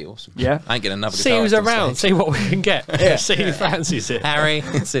 No, that'd be awesome. Yeah. I ain't getting another guitarist. See who's on around, stage. see what we can get. See who fancies it. Harry.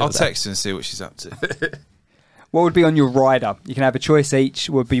 I'll text her and see what she's up to. What would be on your rider? You can have a choice each.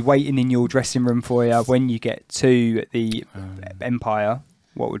 Would be waiting in your dressing room for you when you get to the Empire.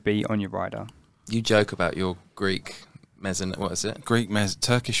 What would be on your rider? You joke about your Greek mezzanine. What is it?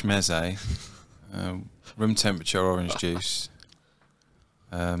 Turkish meze, room temperature orange juice,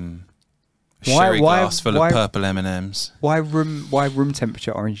 sherry glass full of purple M&Ms. Why room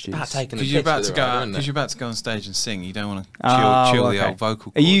temperature orange juice? Because you're about to go on stage and sing. You don't want to chill the old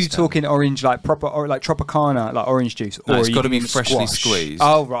vocal cords. Are you talking orange like proper or like Tropicana like orange juice? No, or it's got to be freshly freshly squeezed.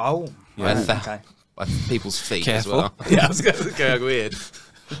 Oh right. Oh. Yeah. Okay. By people's feet Careful. as well. Yeah, I was going to go weird.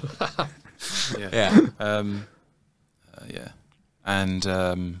 Yeah. Yeah.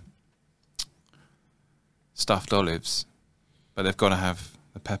 And stuffed olives, but they've got to have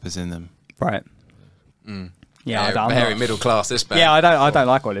the peppers in them. Right. Yeah, very middle class. This band. Yeah, I don't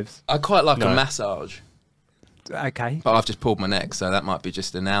like olives. I quite like a massage. Okay. But I've just pulled my neck, so that might be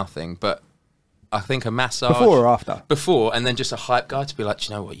just a now thing. But I think a massage Before or after? Before, and then just a hype guy to be like, do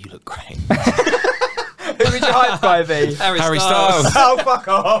you know what, you look great. Who would your hype guy be? Harry Styles. Oh, fuck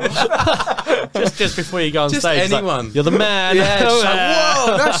off. just before you go on Just stage. anyone. Like, you're the man. Yeah, just like,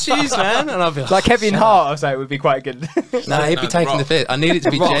 whoa, that's shoes, man. And I'll be Like Kevin Hart, I'd say it would be quite good. No, he'd be taking the piss. I need it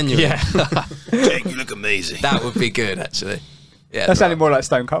to be genuine. Yeah. Jake, you look amazing. That would be good, actually. Yeah, That sounded more like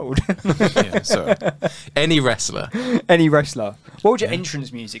Stone Cold. Yeah, sorry. Any wrestler. Any wrestler. What would your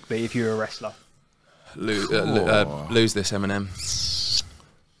entrance music be if you were a wrestler? Lose this, Eminem.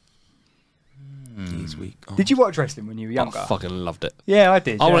 He's weak. Oh. Did you watch wrestling when you were I younger? fucking loved it. Yeah, I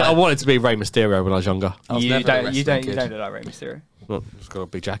did. I wanted to be Rey Mysterio when I was younger. was You never a don't wrestling kid. look like Rey Mysterio. Well, just got a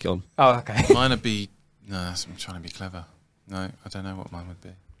big jacket on. Oh, okay. Mine would be... No, I'm trying to be clever. No, I don't know what mine would be.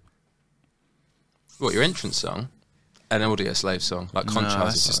 What, your entrance song? An Audio Slave song? Like No, Conchas?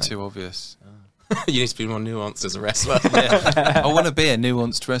 that's just too obvious. You need to be more nuanced as a wrestler. I want to be a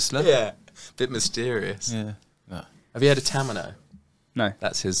nuanced wrestler. Yeah. Bit mysterious. Yeah. No. Have you heard of Tamino? No.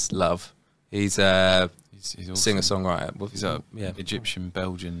 That's his love. He's He's awesome. singer-songwriter. He's a Yeah.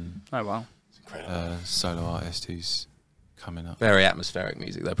 Egyptian-Belgian Oh, wow. solo artist who's coming up. Very atmospheric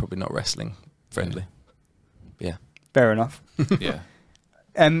music, though. Probably not wrestling friendly. Yeah. Fair enough. Yeah.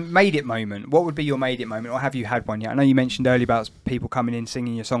 Made it moment. What would be your made it moment, or have you had one yet? I know you mentioned earlier about people coming in,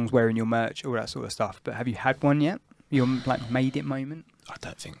 singing your songs, wearing your merch, all that sort of stuff. But have you had one yet? Your like made it moment? I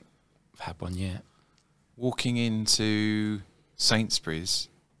don't think I've had one yet. Walking into Sainsbury's.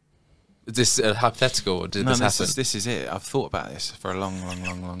 Is this hypothetical, or did this happen? This is it. I've thought about this for a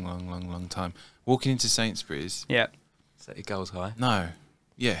long time. Walking into Sainsbury's. Yeah. Set your goals high. No.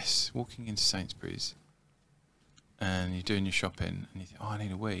 Yes. Walking into Sainsbury's. And you're doing your shopping, and you think, oh, I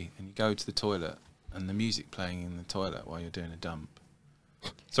need a wee. And you go to the toilet, and the music playing in the toilet while you're doing a dump.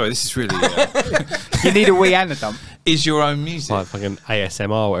 Sorry, this is really... You need a wee and a dump. is your own music. Like fucking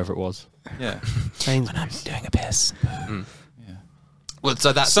ASMR, whatever it was. Yeah. When I'm doing a piss. Yeah. Well,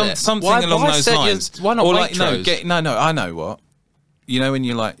 so that's it. Something along those lines. Why not or Waitrose? no, I know what. You know when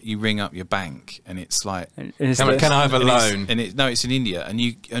you ring up your bank and it's like... Can Can I have a and loan? it's in India,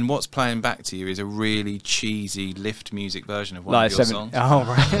 and what's playing back to you is a really cheesy lift music version of one like of your 7? songs. Oh,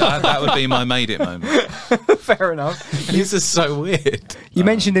 right. That would be my made it moment. Fair enough. This is so weird. You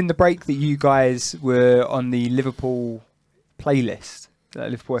mentioned in the break that you guys were on the Liverpool playlist, the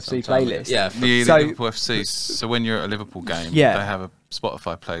Liverpool FC playlist. Yeah. The So- Liverpool FC. So when you're at a Liverpool game, Yeah. they have a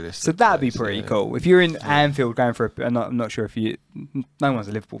Spotify playlist. So that that'd be plays, pretty yeah. cool. If you're in Anfield going for I'm not sure if you... No one's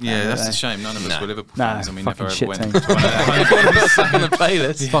a Liverpool fan. Yeah, are that's they? a shame. None of us were Liverpool Nah, fans, and we fucking never shit ever went team. to one of their Put stuff on the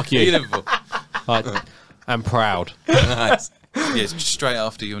playlist. Fuck you. Liverpool. Like, I'm proud. Nice. Yeah, it's straight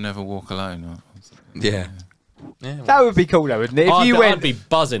after You'll Never Walk Alone. Yeah. Yeah. That would be cool though, wouldn't it? If you went... I'd be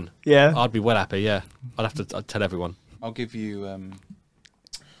buzzing. Yeah. I'd be well happy, yeah. I'd tell everyone. I'll give you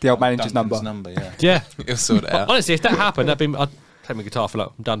The old manager's Duncan's number. Yeah. Yeah. You'll sort it out. Honestly, if that happened, I'd take my guitar for like,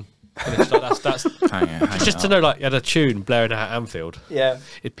 I'm done. Finished. Like, that's Hang just to know, like, you had a tune blaring out at Anfield. Yeah.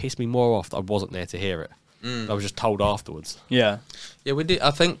 It pissed me more off that I wasn't there to hear it. I was just told afterwards. Yeah. Yeah, we do.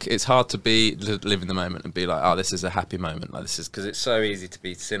 I think it's hard to live in the moment and be like, oh, this is a happy moment. Like this is because it's so easy to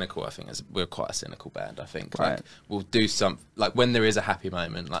be cynical. I think we're quite a cynical band. I think like we'll do like when there is a happy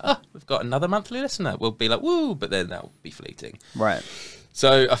moment, like we've got another monthly listener. We'll be like woo, but then that'll be fleeting. Right.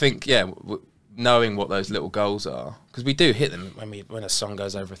 So I think knowing what those little goals are, because we do hit them when a song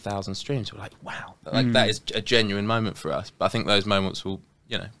goes over 1,000 streams. We're like wow, like that is a genuine moment for us. But I think those moments will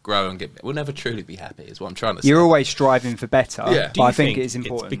grow and we'll never truly be happy is what I'm trying to say. You're always striving for better. Yeah. But I think it's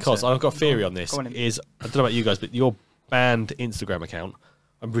important. It's because I've got a theory on this. I don't know about you guys, but your band Instagram account,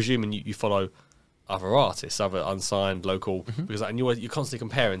 I'm presuming you follow other artists, other unsigned, local, because and you're constantly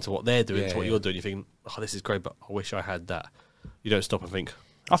comparing to what they're doing to what you're doing. You're thinking, oh, this is great, but I wish I had that. You don't stop and think.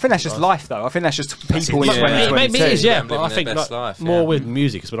 I think that's just life, though. I think that's just people in 2022. Maybe it is, yeah, but I think life, more with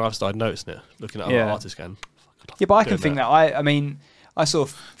music is when I've started noticing it, looking at other artists going. Yeah, but I can think that. I mean, I sort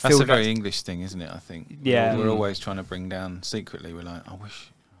of feel that's a very English thing, isn't it? I think. Yeah, we're always trying to bring down secretly. We're like, I wish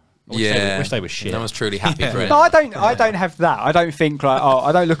they were shit. No one's truly happy for it. No, I don't have that. I don't think like,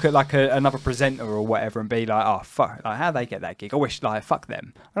 I don't look at like another presenter or whatever and be like, oh fuck, like how they get that gig. I wish like fuck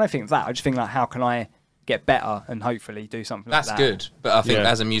them. I don't think that. I just think like, how can I get better and hopefully do something like that. That's good, but I think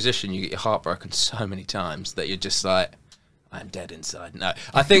as a musician, you get your heart broken so many times that you're just like, I'm dead inside. No,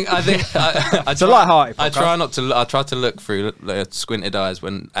 I think it's a light-hearted podcast. I try to look through squinted eyes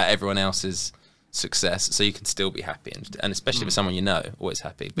at everyone else's success, so you can still be happy, and especially with someone you know, always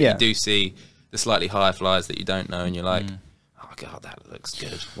happy. But you do see the slightly higher flyers that you don't know, and you're like, oh god, that looks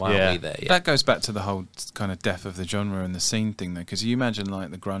good. Why aren't we there yet? That goes back to the whole kind of death of the genre and the scene thing, though, because you imagine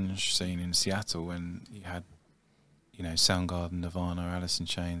like the grunge scene in Seattle when you had, Soundgarden, Nirvana, Alice in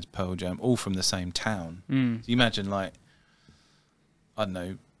Chains, Pearl Jam, all from the same town. So you imagine like, I don't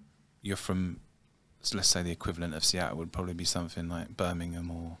know, you're from, let's say the equivalent of Seattle would probably be something like Birmingham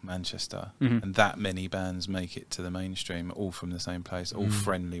or Manchester, and that many bands make it to the mainstream, all from the same place, all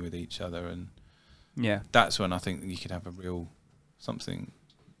friendly with each other, and that's when I think you could have a real something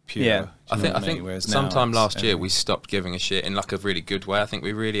pure. Yeah, I think sometime last year we stopped giving a shit in like a really good way. I think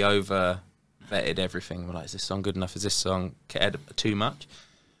we really over vetted everything. We're like, is this song good enough? Is this song cared too much?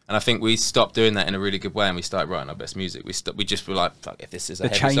 And I think we stopped doing that in a really good way, and we started writing our best music. We just were like, fuck, if this is a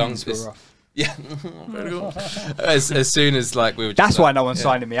heavy song, yeah. as soon as like we were. That's why no one's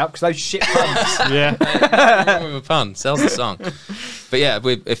signing me up, because those shit puns. With a pun sells the song. But yeah,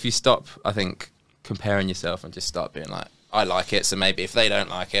 if you stop, I think comparing yourself and just start being like, I like it, so maybe if they don't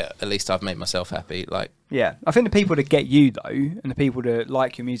like it, at least I've made myself happy. Like, yeah, I think the people that get you though, and the people that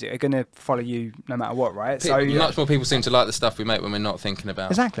like your music, are going to follow you no matter what, right? Much more people seem to like the stuff we make when we're not thinking about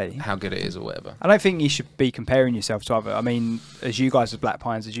exactly how good it is or whatever. I don't think you should be comparing yourself to other. I mean, as you guys as Black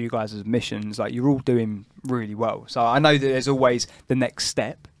Pines, as you guys as Missions, like you're all doing really well. So I know that there's always the next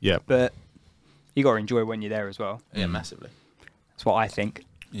step. Yeah, but you got to enjoy when you're there as well. Yeah, massively. That's what I think.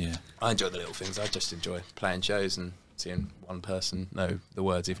 Yeah, I enjoy the little things. I just enjoy playing shows and seeing one person know the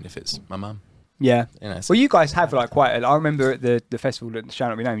words, even if it's my mum. Yeah. Well, you guys have like quite. I remember at the festival at the Shall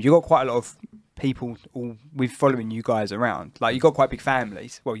Not Be Named, you got quite a lot of people all with following you guys around. Like you got quite big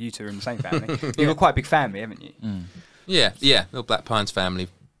families. Well, you two are in the same family. You got quite a big family, haven't you? Yeah. Little Black Pines family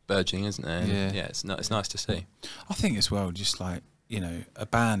burgeoning, isn't there? And yeah. It's nice to see. I think as well, just like a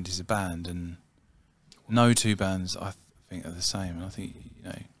band is a band, and no two bands I think are the same. And I think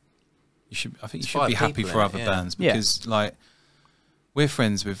you should be happy for other bands, because like we're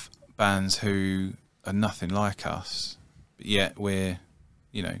friends with bands who are nothing like us, but yet we're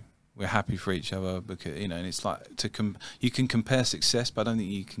happy for each other, because and it's like you can compare success, but I don't think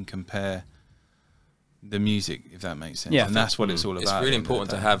you can compare the music, if that makes sense. Yeah, and that's what it's all about. It's really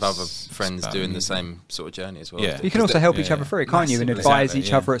important to have other friends doing the same sort of journey as well. Yeah, you can also help each other through it, can't you? And advise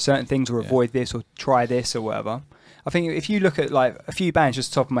each other at certain things, or avoid this, or try this, or whatever. I think if you look at like a few bands,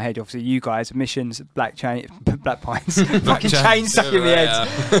 just top of my head, obviously you guys, Missions, Black Pines, fucking Chain stuck in my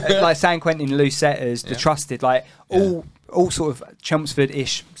head, like San Quentin, Loose Setters, The Trusted, like all sort of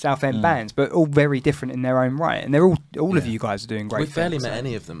Chelmsford-ish Southend bands, but all very different in their own right, and they're all of you guys are doing great. We've barely met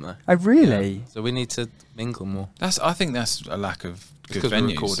any of them though. Oh really? Yeah. So we need to mingle more. I think that's a lack of good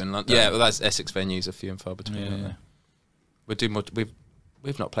venues. Well, that's Essex venues are few and far between. Aren't they? We do more.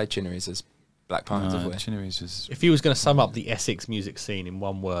 We've not played Chinnery's as Black Pines, have we? Chinnery's was. If you was going to sum up the Essex music scene in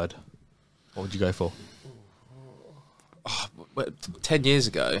one word, what would you go for? 10 years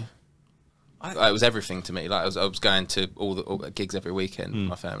ago, it was everything to me. Like I was going to all the gigs every weekend with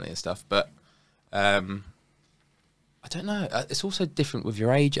my family and stuff. But I don't know. It's also different with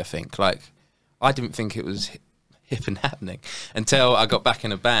your age, I think. Like I didn't think it was hip and happening until I got back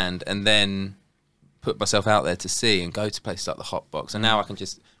in a band, and then put myself out there to see and go to places like the Hot Box, and now I can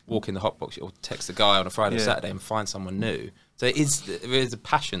just walk in the Hot Box or text a guy on a Friday or Saturday and find someone new. So there is a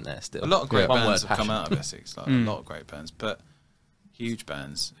passion there still. A lot of great bands have passion. come out of Essex, like a lot of great bands, but huge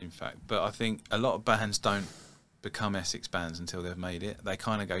bands, in fact. But I think a lot of bands don't become Essex bands until they've made it. They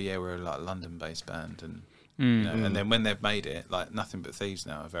kind of go, yeah, we're a like London-based band, and you know, and then when they've made it, like Nothing But Thieves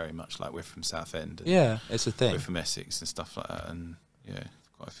now are very much like we're from Southend. Yeah, it's a thing. We're from Essex and stuff like that, and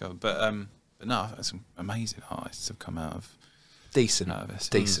quite a few. But no, some amazing artists have come out of decent. Essex.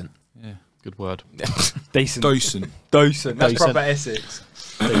 Decent. Yeah. Good word. Decent. Decent. Decent. That's Decent. proper Essex.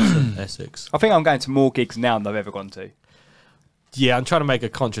 Decent Essex. I think I'm going to more gigs now than I've ever gone to. Yeah, I'm trying to make a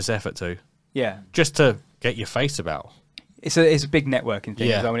conscious effort to. Yeah. Just to get your face about. It's a big networking thing.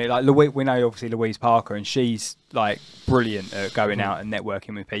 Yeah. I mean, like we know obviously Louise Parker, and she's like brilliant at going out and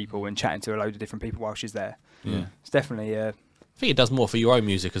networking with people and chatting to a load of different people while she's there. Yeah. It's definitely. I think it does more for your own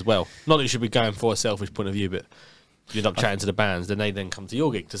music as well. Not that you should be going for a selfish point of view, but you end up chatting to the bands, then they then come to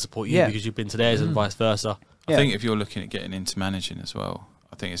your gig to support you because you've been to theirs and vice versa. I think if you're looking at getting into managing as well,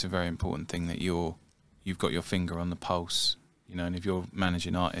 I think it's a very important thing that you've got your finger on the pulse, you know, and if you're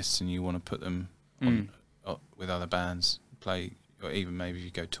managing artists and you want to put them on, with other bands, play, or even maybe if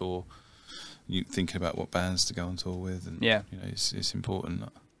you go tour, you thinking about what bands to go on tour with, and you know, it's important,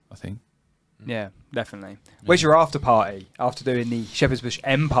 I think. Yeah, definitely. Where's your after party after doing the Shepherd's Bush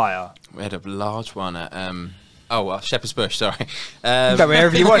Empire? We had a large one at Shepherd's Bush. Sorry, Go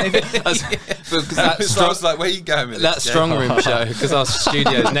wherever you want. I was like, where are you going with that strong room show? Because our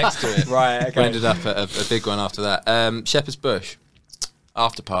studio's next to it. Right. Okay. We ended up at a big one after that. Shepherd's Bush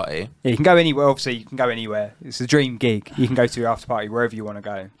after party. Yeah, you can go anywhere. Obviously, you can go anywhere. It's a dream gig. You can go to your after party wherever you want to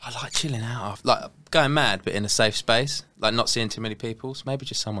go. I like chilling out, like going mad, but in a safe space, like not seeing too many people. So maybe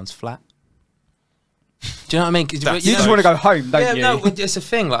just someone's flat. Do you know what I mean? You just want to go home, don't you? Yeah, no, it's a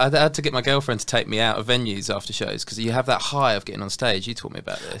thing. Like, I had to get my girlfriend to take me out of venues after shows because you have that high of getting on stage. You taught me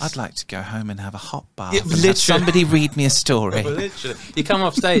about this. I'd like to go home and have a hot bath. Yeah, and have somebody read me a story. Literally. You come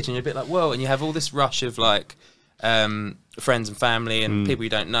off stage and you're a bit like, whoa, and you have all this rush of like friends and family and people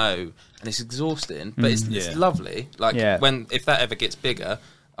you don't know, and it's exhausting, but it's lovely. Like if that ever gets bigger,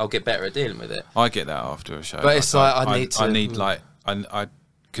 I'll get better at dealing with it. I get that after a show. But it's I need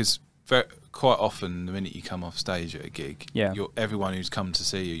because quite often the minute you come off stage at a gig, everyone who's come to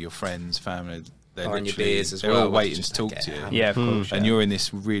see you, your friends, family, they're your beers as they're well, all waiting to talk to you. Yeah, of course. And you're in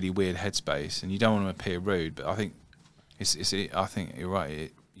this really weird headspace, and you don't want to appear rude. But I think I think you're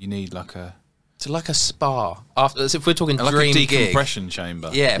right. You need like a spa after. So if we're talking like dream a decompression chamber.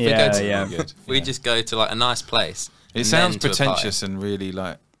 Yeah, if we go to we just go to like a nice place. It sounds pretentious and really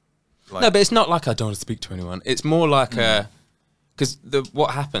like no, but it's not like I don't want to speak to anyone. It's more like because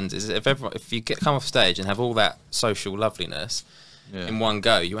what happens is if you come off stage and have all that social loveliness in one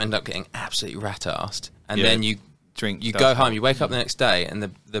go, you end up getting absolutely rat-arsed, and then you go home, you wake up the next day, and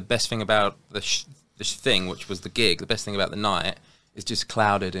the best thing about this thing, which was the gig, the best thing about the night is just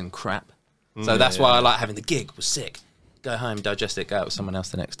clouded and crap. So that's why I like having the gig was sick. Go home, digest it, go out with someone else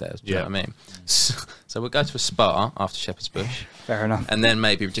the next day. Do you know what I mean? So we'll go to a spa after Shepherd's Bush. Fair enough. And then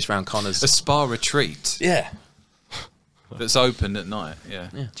maybe just round Connor's. A spa retreat. Yeah. That's open at night. Yeah.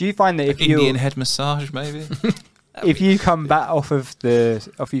 Do you find that if you Indian head massage maybe? if you come back off of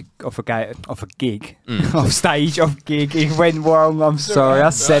off a gig, off stage, off gig, it went wrong. I'm sorry, I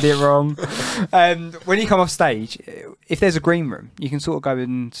said it wrong. When you come off stage, if there's a green room, you can sort of go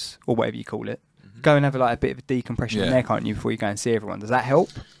or whatever you call it, go and have a bit of a decompression in there, can't you, before you go and see everyone? Does that help?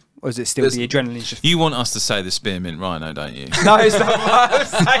 Or is it still the adrenaline's just... You want us to say the spearmint rhino, don't you? No, it's not what I was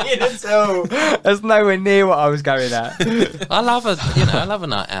saying at all. That's nowhere near what I was going at. I love a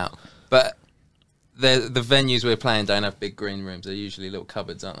night out, but the venues we're playing don't have big green rooms. They're usually little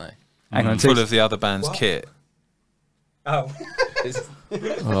cupboards, aren't they? Hang on, full of the other band's kit. Oh.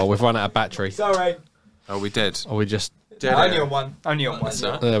 We've run out of battery. Sorry. Oh, we did. Or we just... Only on one.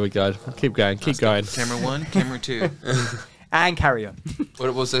 There we go. Keep going. Going. Camera 1, camera 2. And carry on.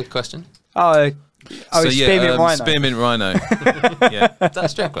 What was the question? Spearmint Rhino. Spearmint Rhino. Yeah. Is that a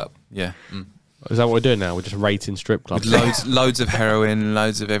strip club? Yeah. Is that what we're doing now? We're just rating strip clubs. With loads of heroin,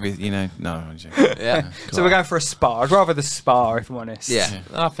 loads of everything, No, I'm joking. Yeah. So we're going for a spa. I'd rather the spa, if I'm honest. Yeah.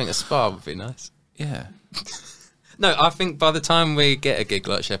 I think a spa would be nice. Yeah. No, I think by the time we get a gig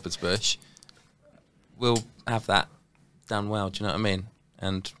like Shepherd's Bush, we'll have that done well. Do you know what I mean?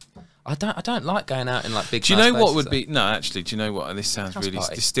 And I don't like going out in like big. Do you know what would be? No, actually, do you know what? This sounds really.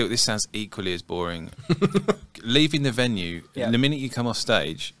 This sounds equally as boring. Leaving the venue, the minute you come off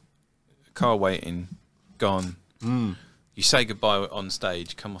stage, car waiting, gone. You say goodbye on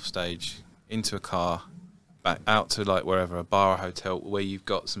stage, come off stage, into a car, back out to like wherever, a bar or hotel where you've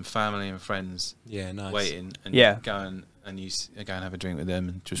got some family and friends nice. waiting, and Yeah. you go and have a drink with them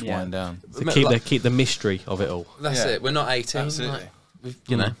and just wind down. So keep the mystery of it all. That's it. We're not 18. Absolutely.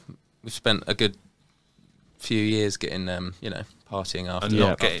 Like, we've spent a good few years getting partying after.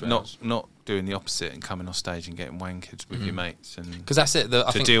 And not doing the opposite and coming off stage and getting wankered with your mates, and because that's it.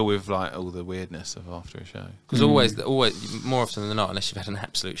 I think deal with like all the weirdness of after a show. Because always, more often than not, unless you've had an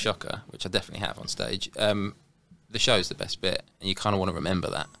absolute shocker, which I definitely have on stage, the show's the best bit, and you kind of want to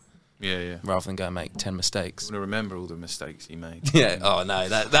remember that. Yeah. Rather than go and make 10 mistakes. I want to remember all the mistakes you made. Yeah. Oh no,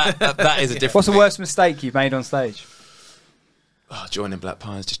 that is a different. What's the thing. worst mistake you've made on stage? Oh, joining Black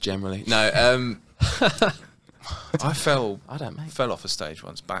Pines, just generally. No. I fell off a stage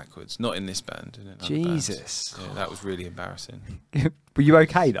once backwards, not in this band. In another Jesus. band. Yeah, that was really embarrassing. Were you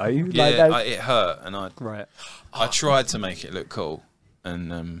okay though? Yeah, it hurt, and I tried to make it look cool,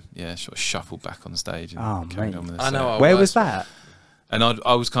 and sort of shuffled back on stage and carried on with the set. Where was that? And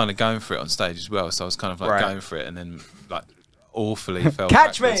I was kind of going for it on stage as well, so I was kind of like going for it, and then like awfully fell.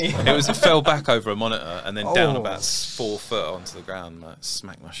 Catch backwards. me! It fell back over a monitor and then down about 4 foot onto the ground, like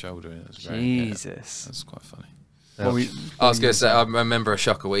smacked my shoulder. And it was great. Jesus, that's quite funny. I was going to say, I remember a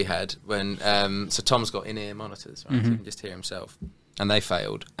shocker we had when so Tom's got in-ear monitors, right? So he can just hear himself, and they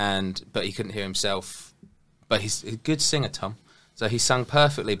failed, but he couldn't hear himself. But he's a good singer, Tom, so he sung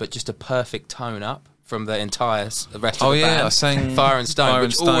perfectly, but just a perfect tone up from the entire rest of the band. I sang Fire and Stone, Fire which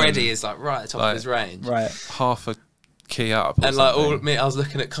and Stone. already is like right at the top of his range. Right. Half a key up. And like I was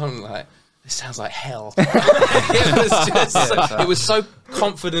looking at Colin like, this sounds like hell. It was so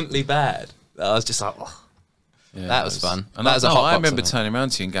confidently bad that I was just like, oh. Yeah, that was fun. And I remember turning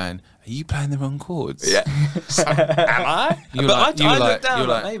around to you and going, "Are you playing the wrong chords?" Yeah. Am I? You were like,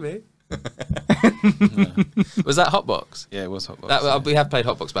 maybe. Was that Hotbox? Yeah, it was Hotbox. We have played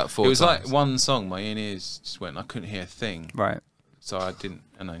Hotbox about 4 times. It was like one song. My ears just went. I couldn't hear a thing. Right. So I didn't.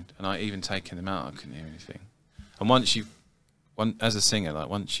 And I even taking them out, I couldn't hear anything. And as a singer, like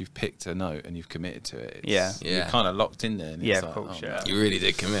once you've picked a note and you've committed to it, you're kind of locked in there. And yeah, it's of course. like, You really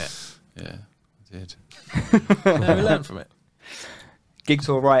did commit. Yeah, I did. No, we learned from it. Gig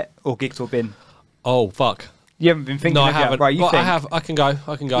tour right or gig tour bin? Oh fuck! You haven't been thinking. No, I haven't. Right, you think? I have. I can go. You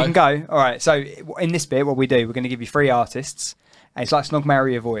can go. All right. So in this bit, what we do, we're going to give you 3 artists, and it's like Snog,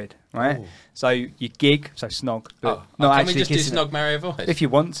 Marry, Avoid, right? Ooh. So you gig, so Snog. But not can actually we just do Snog, Marry, Avoid? If you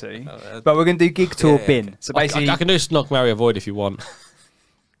want to, but we're going to do gig tour bin. So basically, I can do Snog, Marry, Avoid if you want.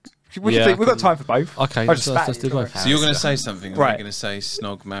 What do you think? We've got time for both. Okay, let's do both. So you're going to say something, right? You're going to say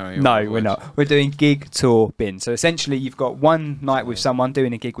Snog, Marry, or No, Avoid? we're not. We're doing gig tour bin. So essentially, you've got one night with someone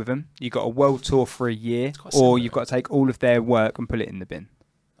doing a gig with them. You've got a world tour for a year, or you've got to take all of their work and put it in the bin.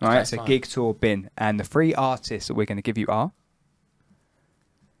 All right, so gig tour bin. And the 3 artists that we're going to give you are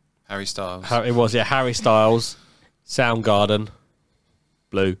Harry Styles. Harry Styles, Soundgarden,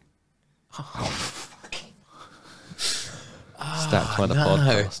 Blue. Stacked by the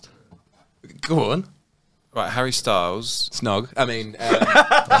podcast. Go on. Right, Harry Styles. Snog. I mean,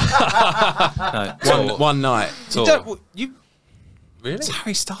 one night. You really? It's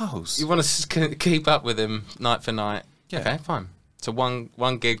Harry Styles. You want to keep up with him night for night? Yeah. Okay, fine. So one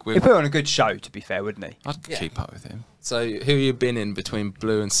gig with. He'd put on a good show, to be fair, wouldn't he? I'd keep up with him. So who have you been in between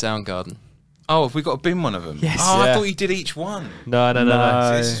Blue and Soundgarden? Oh, have we got to bin one of them? Yes. Oh, I thought you did each one. No.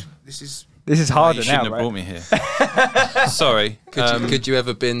 So this is harder you now, shouldn't have brought me here. Sorry. Could you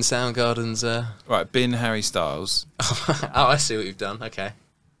ever bin Soundgarden's? Right, bin Harry Styles. Oh, I see what you've done. Okay.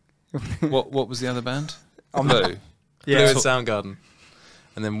 What was the other band? Blue. Blue and Soundgarden.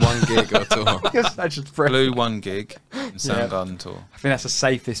 And then one gig or tour. That's just Blue, one gig, and Soundgarden tour. I think that's the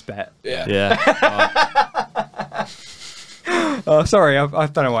safest bet. Yeah. Oh, sorry, I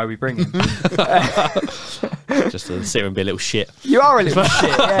don't know why we bring him. Just to sit here and be a little shit. You are a little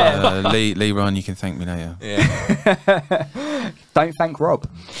shit, yeah. Lee Ryan, you can thank me later. Yeah. Don't thank Rob.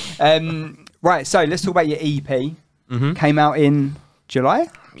 Right, so let's talk about your EP. Mm-hmm. Came out in July?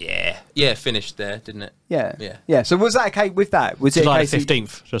 Yeah, finished there, didn't it? Yeah. So was that okay with that? Was July it the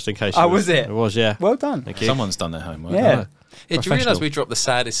 15th, just in case. Oh, was it? It was, yeah. Well done. Thank you. Someone's done their homework. Yeah. Do you realise we dropped the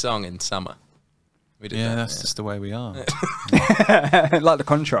saddest song in summer? We did that's just the way we are. Like the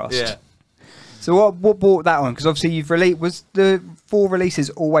contrast. Yeah. So what brought that on? Because obviously you've released. Was the 4 releases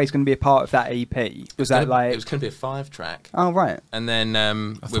always going to be a part of that EP? Was that like? It was going to be a 5-track. Oh right. And then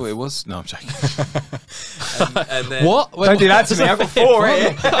I thought it was. No, I'm joking. and then What? Don't do that to me. I've got 4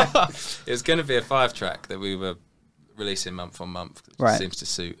 here. It was going to be a 5-track that we were releasing month on month. It seems to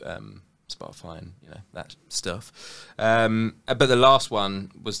suit Spotify and that stuff. But the last one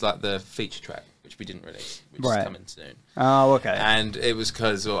was like the feature track, which we didn't release, which is coming soon. Oh, okay. And it was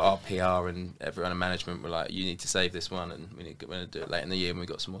because our PR and everyone in management were like, you need to save this one, and we're going to do it late in the year, and we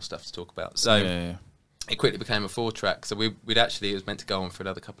got some more stuff to talk about. So it quickly became a 4-track. So it was meant to go on for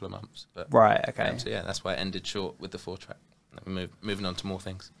another couple of months. But, right, okay. So yeah, that's why it ended short with the 4-track. We're moving on to more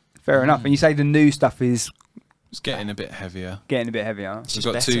things. Fair enough. And you say the new stuff is... It's getting a bit hevier.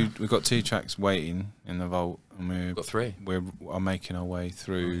 We've got 2 tracks waiting in the vault, and we've got 3. We are making our way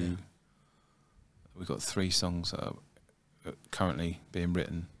through. Oh, yeah. We've got 3 songs that are currently being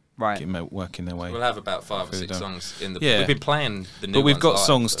written. Right, working their way. We'll have about 5 or 6 songs in the. Yeah. We've been playing the new. But we've got live,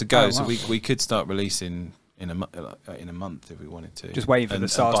 songs to go, so we could start releasing in a month if we wanted to. Just waiting for the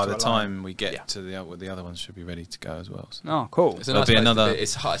stars. By the time we get to the other ones, should be ready to go as well. So. Oh, cool! It's another.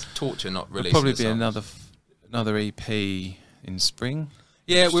 It's torture not releasing. There'll probably be another EP in spring.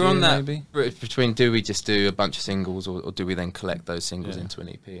 Yeah, we're on that between do we just do a bunch of singles or do we then collect those singles into an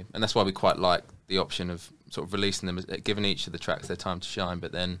EP? And that's why we quite like the option of sort of releasing them, giving each of the tracks their time to shine.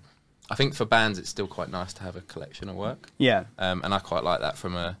 But then I think for bands it's still quite nice to have a collection of work. Yeah. And I quite like that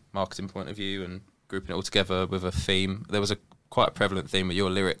from a marketing point of view and grouping it all together with a theme. There was quite a prevalent theme with your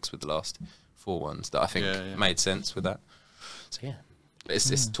lyrics with the last 4 ones that I think made sense with that. So yeah. But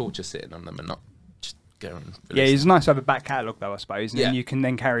it's torture sitting on them and not it's nice to have a back catalogue though, I suppose, and then you can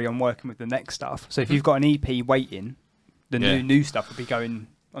then carry on working with the next stuff. So if you've got an EP waiting, the new stuff will be going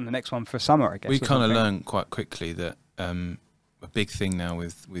on the next one for summer, I guess. We kind of learned quite quickly that a big thing now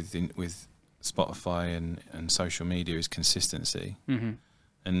with Spotify and social media is consistency. Mm-hmm.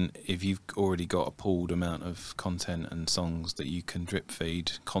 And if you've already got a pooled amount of content and songs that you can drip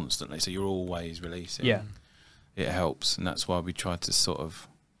feed constantly, so you're always releasing, it helps. And that's why we try to sort of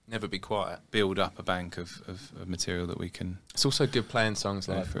never be quiet. Build up a bank of material that we can... It's also good playing songs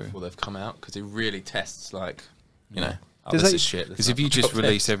live before they've come out, because it really tests, this is shit. Because if you just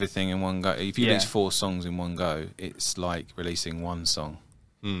release everything in one go, if you release 4 songs in one go, it's like releasing 1 song.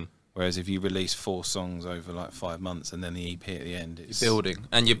 Whereas if you release 4 songs over 5 months and then the EP at the end, it's... You're building.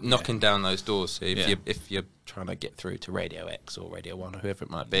 And you're knocking down those doors. So if you're trying to get through to Radio X or Radio 1 or whoever it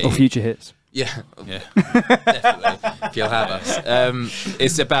might be... Or Future Hits. Yeah. Definitely. If you'll have us.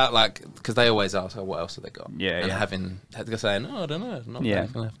 It's about because they always ask, what else have they got? And saying, I don't know. Not really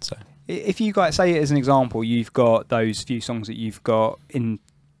left. So if you guys say it as an example, you've got those few songs that you've got in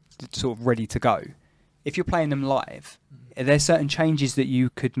sort of ready to go. If you're playing them live, are there certain changes that you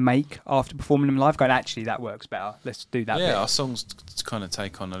could make after performing them live? Going, actually, that works better. Let's do that. Yeah, our songs kind of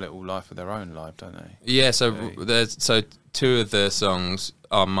take on a little life of their own live, don't they? Yeah. So there's 2 of the songs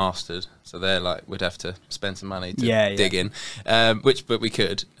are mastered, so they're we'd have to spend some money to dig in, but we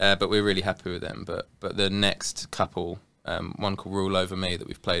could, but we're really happy with them. But the next couple, one called "Rule Over Me" that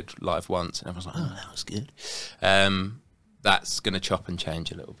we've played live once, and everyone's like, "Oh, that was good." That's going to chop and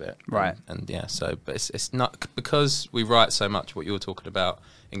change a little bit, right? And but it's not because we write so much what you were talking about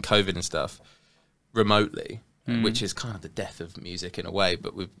in COVID and stuff remotely, which is kind of the death of music in a way.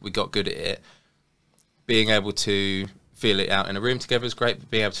 But we got good at it. Being able to feel it out in a room together is great,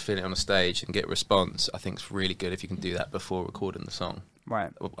 but being able to feel it on a stage and get a response, I think, is really good if you can do that before recording the song.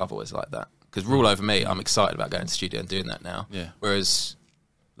 Right. I've always liked that. Because Rule Over Me, I'm excited about going to the studio and doing that now. Yeah. Whereas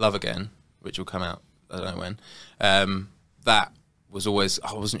Love Again, which will come out, I don't know when, that was always,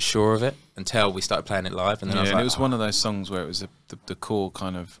 I wasn't sure of it until we started playing it live. And then I was it was one of those songs where it was the core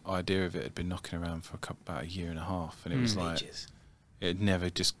kind of idea of it had been knocking around for about a year and a half. And it was it had never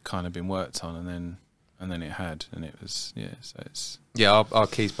just kind of been worked on, and then it had, and it was, so it's... Yeah, our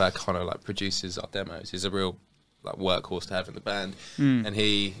keys player kind of produces our demos. He's a real workhorse to have in the band. And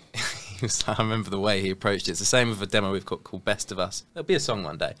he was, I remember the way he approached it. It's the same with a demo we've got called Best of Us. It'll be a song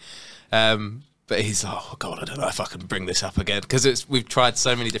one day. But he's like, oh God, I don't know if I can bring this up again, because we've tried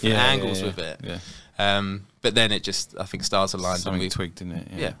so many different angles with it. Yeah. But then it just, I think, stars aligned. Something tweaked, didn't it?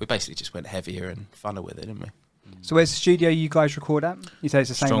 Yeah, we basically just went heavier and funner with it, didn't we? So where's the studio you guys record at? You say it's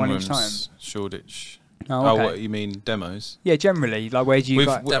the same Strong one Rooms, each time? Shoreditch. Oh, okay. What you mean, demos? Yeah, generally, where do you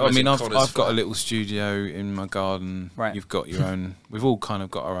guys... I've got a little studio in my garden. Right. You've got your own... We've all kind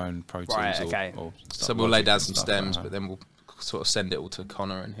of got our own Pro Tools. Right, okay. So we'll lay down some stems, but then we'll sort of send it all to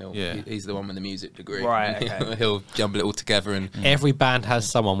Connor, and he's the one with the music degree. Right, okay. He'll jumble it all together. And every band has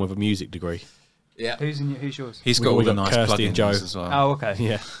someone with a music degree. Yeah. Who's yours? He's got all the nice plugins as well. Oh, okay.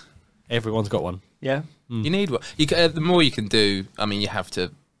 Yeah. Everyone's got one. Yeah. You need one. The more you can do, I mean, you have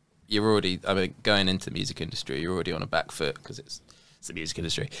to... You're already, going into the music industry, you're already on a back foot because it's the music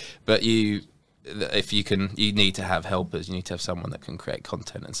industry. But you need to have helpers. You need to have someone that can create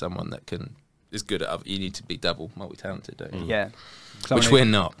content and someone that is good at. You need to be double multi-talented, don't you? Yeah. Which we're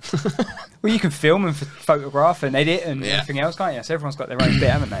not. Well, you can film and photograph and edit and everything else, can't you? So everyone's got their own bit,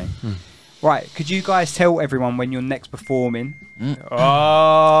 haven't they? Right, could you guys tell everyone when you're next performing?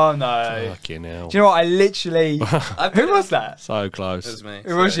 Oh, no. Fucking hell. Do you know what? I literally... Who was that? So close. It was me.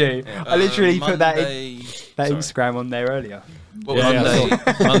 Who was you? Yeah. I literally put that Monday, Instagram on there earlier.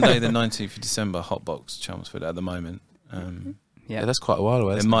 Monday the 19th of December, Hotbox, Chelmsford at the moment. Yeah, that's quite a while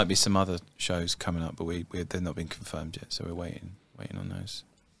away. There might be some other shows coming up, but they've not been confirmed yet, so we're waiting on those.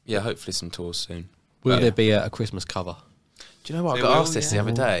 Yeah, hopefully some tours soon. Will there be a Christmas cover? Do you know what? I got asked this the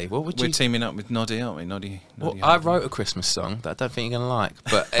other day. What would We're you... teaming up with Noddy, aren't we? Noddy Well, I wrote a Christmas song that I don't think you're going to like,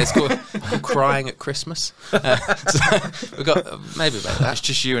 but it's called Crying at Christmas. So we've got maybe about that. It's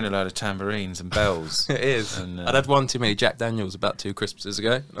just you and a load of tambourines and bells. It is. And, I'd had one too many Jack Daniels about 2 Christmases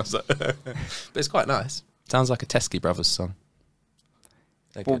ago. And I was like, but it's quite nice. Sounds like a Teskey Brothers song.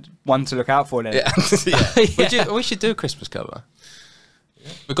 Well, one to look out for then. Yeah. We should do a Christmas cover.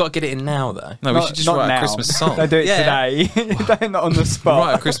 We've got to get it in now, though. No, we should just write a Christmas song. Don't do it today. Don't not on the spot.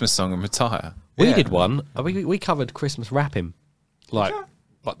 Write a Christmas song and retire. We did one. We covered Christmas rapping. Like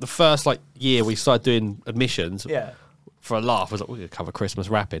the first year we started doing admissions. Yeah. For a laugh, I was like, we're going to cover Christmas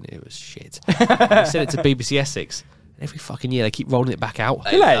rapping. It was shit. We sent it to BBC Essex. Every fucking year they keep rolling it back out.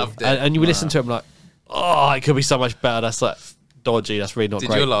 They loved it. And you listen to it, I'm like, oh, it could be so much better. That's like dodgy. That's really not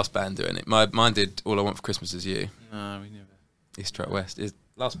great. Did your last band doing it? Mine did All I Want for Christmas Is You. No, we never. East Track West. Is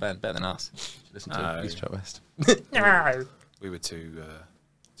last band better than us? Listen to East Track West. We were too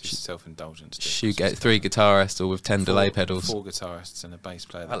self-indulgent. 3 guitarists, all with 10 delay pedals. 4 guitarists and a bass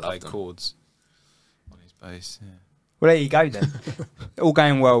player that played chords on his bass. Yeah. Well, there you go then. All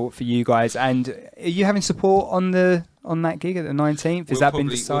going well for you guys. And are you having support on that gig at the 19th? Has that been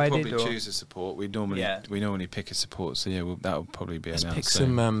decided? We'll probably choose a support. We normally pick a support, so yeah, that'll probably be announced. Pick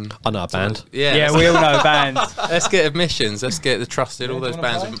some. I know a band. Yeah, we all know bands. Let's get admissions. Let's get the trusted. All those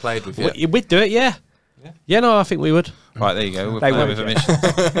bands we've been played with. We'd do it, yeah. Yeah, no, I think we would. Right, there you go. We'll play with admissions.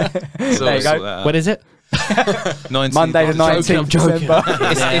 There you go. When is it? Monday the 19th of December.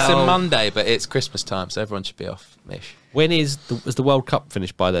 It's a Monday, but it's Christmas time, so everyone should be off-ish. When is the World Cup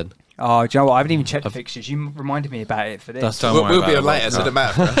finished by then? Oh, do you know what? I haven't even checked the fixtures. You reminded me about it for this. We'll be on later, so it doesn't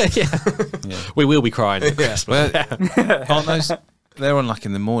matter for us. Yeah. We will be crying. Aren't those? They're on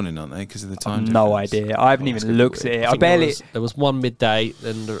in the morning, aren't they? Because of the time. No idea. I haven't even looked at it. I barely. There was one midday,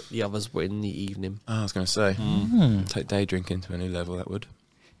 then the others were in the evening. I was going to say, take day drinking to a new level. That would.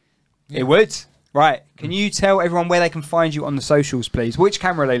 It would. Right. Can you tell everyone where they can find you on the socials, please? Which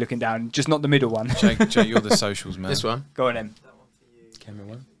camera are they looking down? Just not the middle one. Jake, you're the socials man. This one. Go on then. That one for you. Camera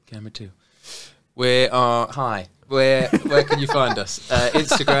 1, camera 2. We are hi. Where can you find us?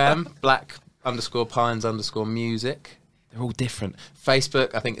 Instagram black_pines_music. They're all different.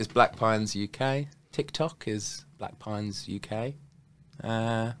 Facebook I think is Black Pines UK. TikTok is Black Pines UK.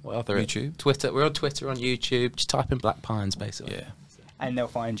 What other? YouTube. Twitter. We're on Twitter, on YouTube. Just type in Black Pines basically. Yeah. And they'll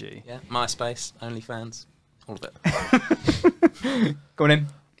find you. Yeah. MySpace, OnlyFans, all of it. Go on in.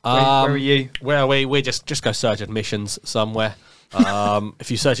 Where are you? Well, we just go search admissions somewhere.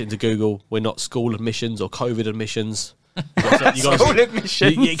 If you search it into Google, we're not school admissions or COVID admissions. School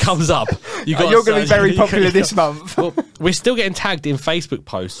admissions. It comes up. You're going to be very popular this month. Well, we're still getting tagged in Facebook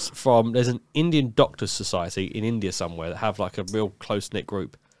posts from. There's an Indian Doctors Society in India somewhere that have a real close knit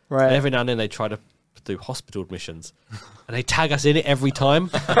group. Right. And every now and then they try to do hospital admissions, and they tag us in it every time.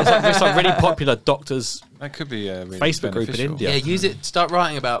 It's really popular doctors. That could be a really Facebook group in India. Yeah, use it. Start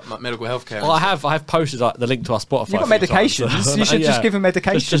writing about medical healthcare. Well, I have posted the link to our Spotify. You've got medications. You should just give them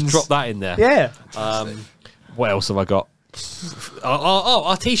medications. Just drop that in there. Yeah. What else have I got?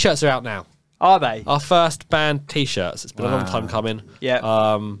 Our t-shirts are out now. Are they? Our first band t-shirts. It's been a long time coming.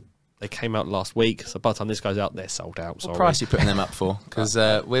 Yeah. They came out last week, so by the time this goes out, they're sold out. What price are you putting them up for? Because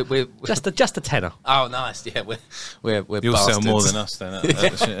we're just a tenner. Oh, nice. Yeah, we're You'll bastards. sell more than us then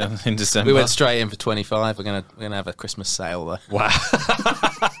in December. We went straight in for 25. We're gonna have a Christmas sale though. Wow.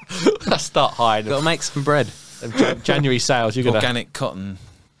 Start high. Got to make some bread. January sales. You're organic cotton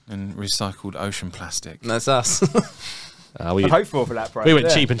and recycled ocean plastic. That's us. I'm hopeful for that price. We went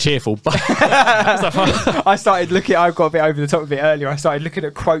cheap and cheerful. I started looking. I got a bit over the top of it earlier. I started looking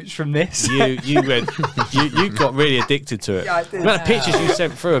at quotes from this. You got really addicted to it. Yeah, I did. The amount of pictures you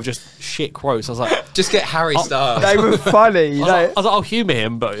sent through of just shit quotes. I was like, just get Harry Styles. They were funny. I was like, I'll humour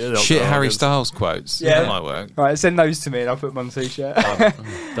him, but shit Harry Styles quotes. Yeah, that might work. Right, send those to me and I'll put them on the t-shirt.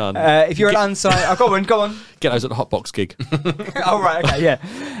 Done. If you're an unsigned, go on. Get those at the Hotbox gig. Oh right, okay,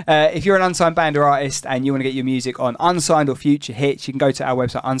 yeah. If you're an unsigned band or artist and you want to get your music on Unsigned Unsigned or future hits, you can go to our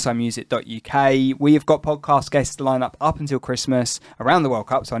website, unsignedmusic.uk. We have got podcast guests to line up until Christmas around the World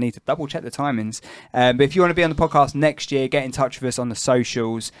Cup, so I need to double check the timings. But if you want to be on the podcast next year, get in touch with us on the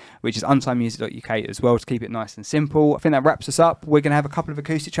socials, which is unsignedmusic.uk as well, to keep it nice and simple. I think that wraps us up. We're going to have a couple of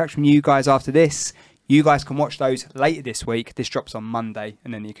acoustic tracks from you guys after this. You guys can watch those later this week. This drops on Monday,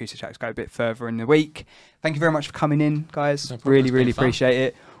 and then the acoustic tracks go a bit further in the week. Thank you very much for coming in, guys. No problem, really appreciate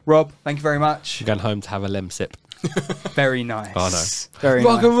it. Rob, thank you very much. I'm going home to have a lem sip. Very nice. Oh, no. Very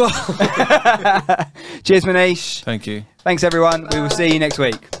Rock nice. and roll. Cheers, Manish. Thank you. Thanks, everyone. We will see you next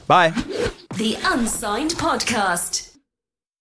week. Bye. The Unsigned Podcast.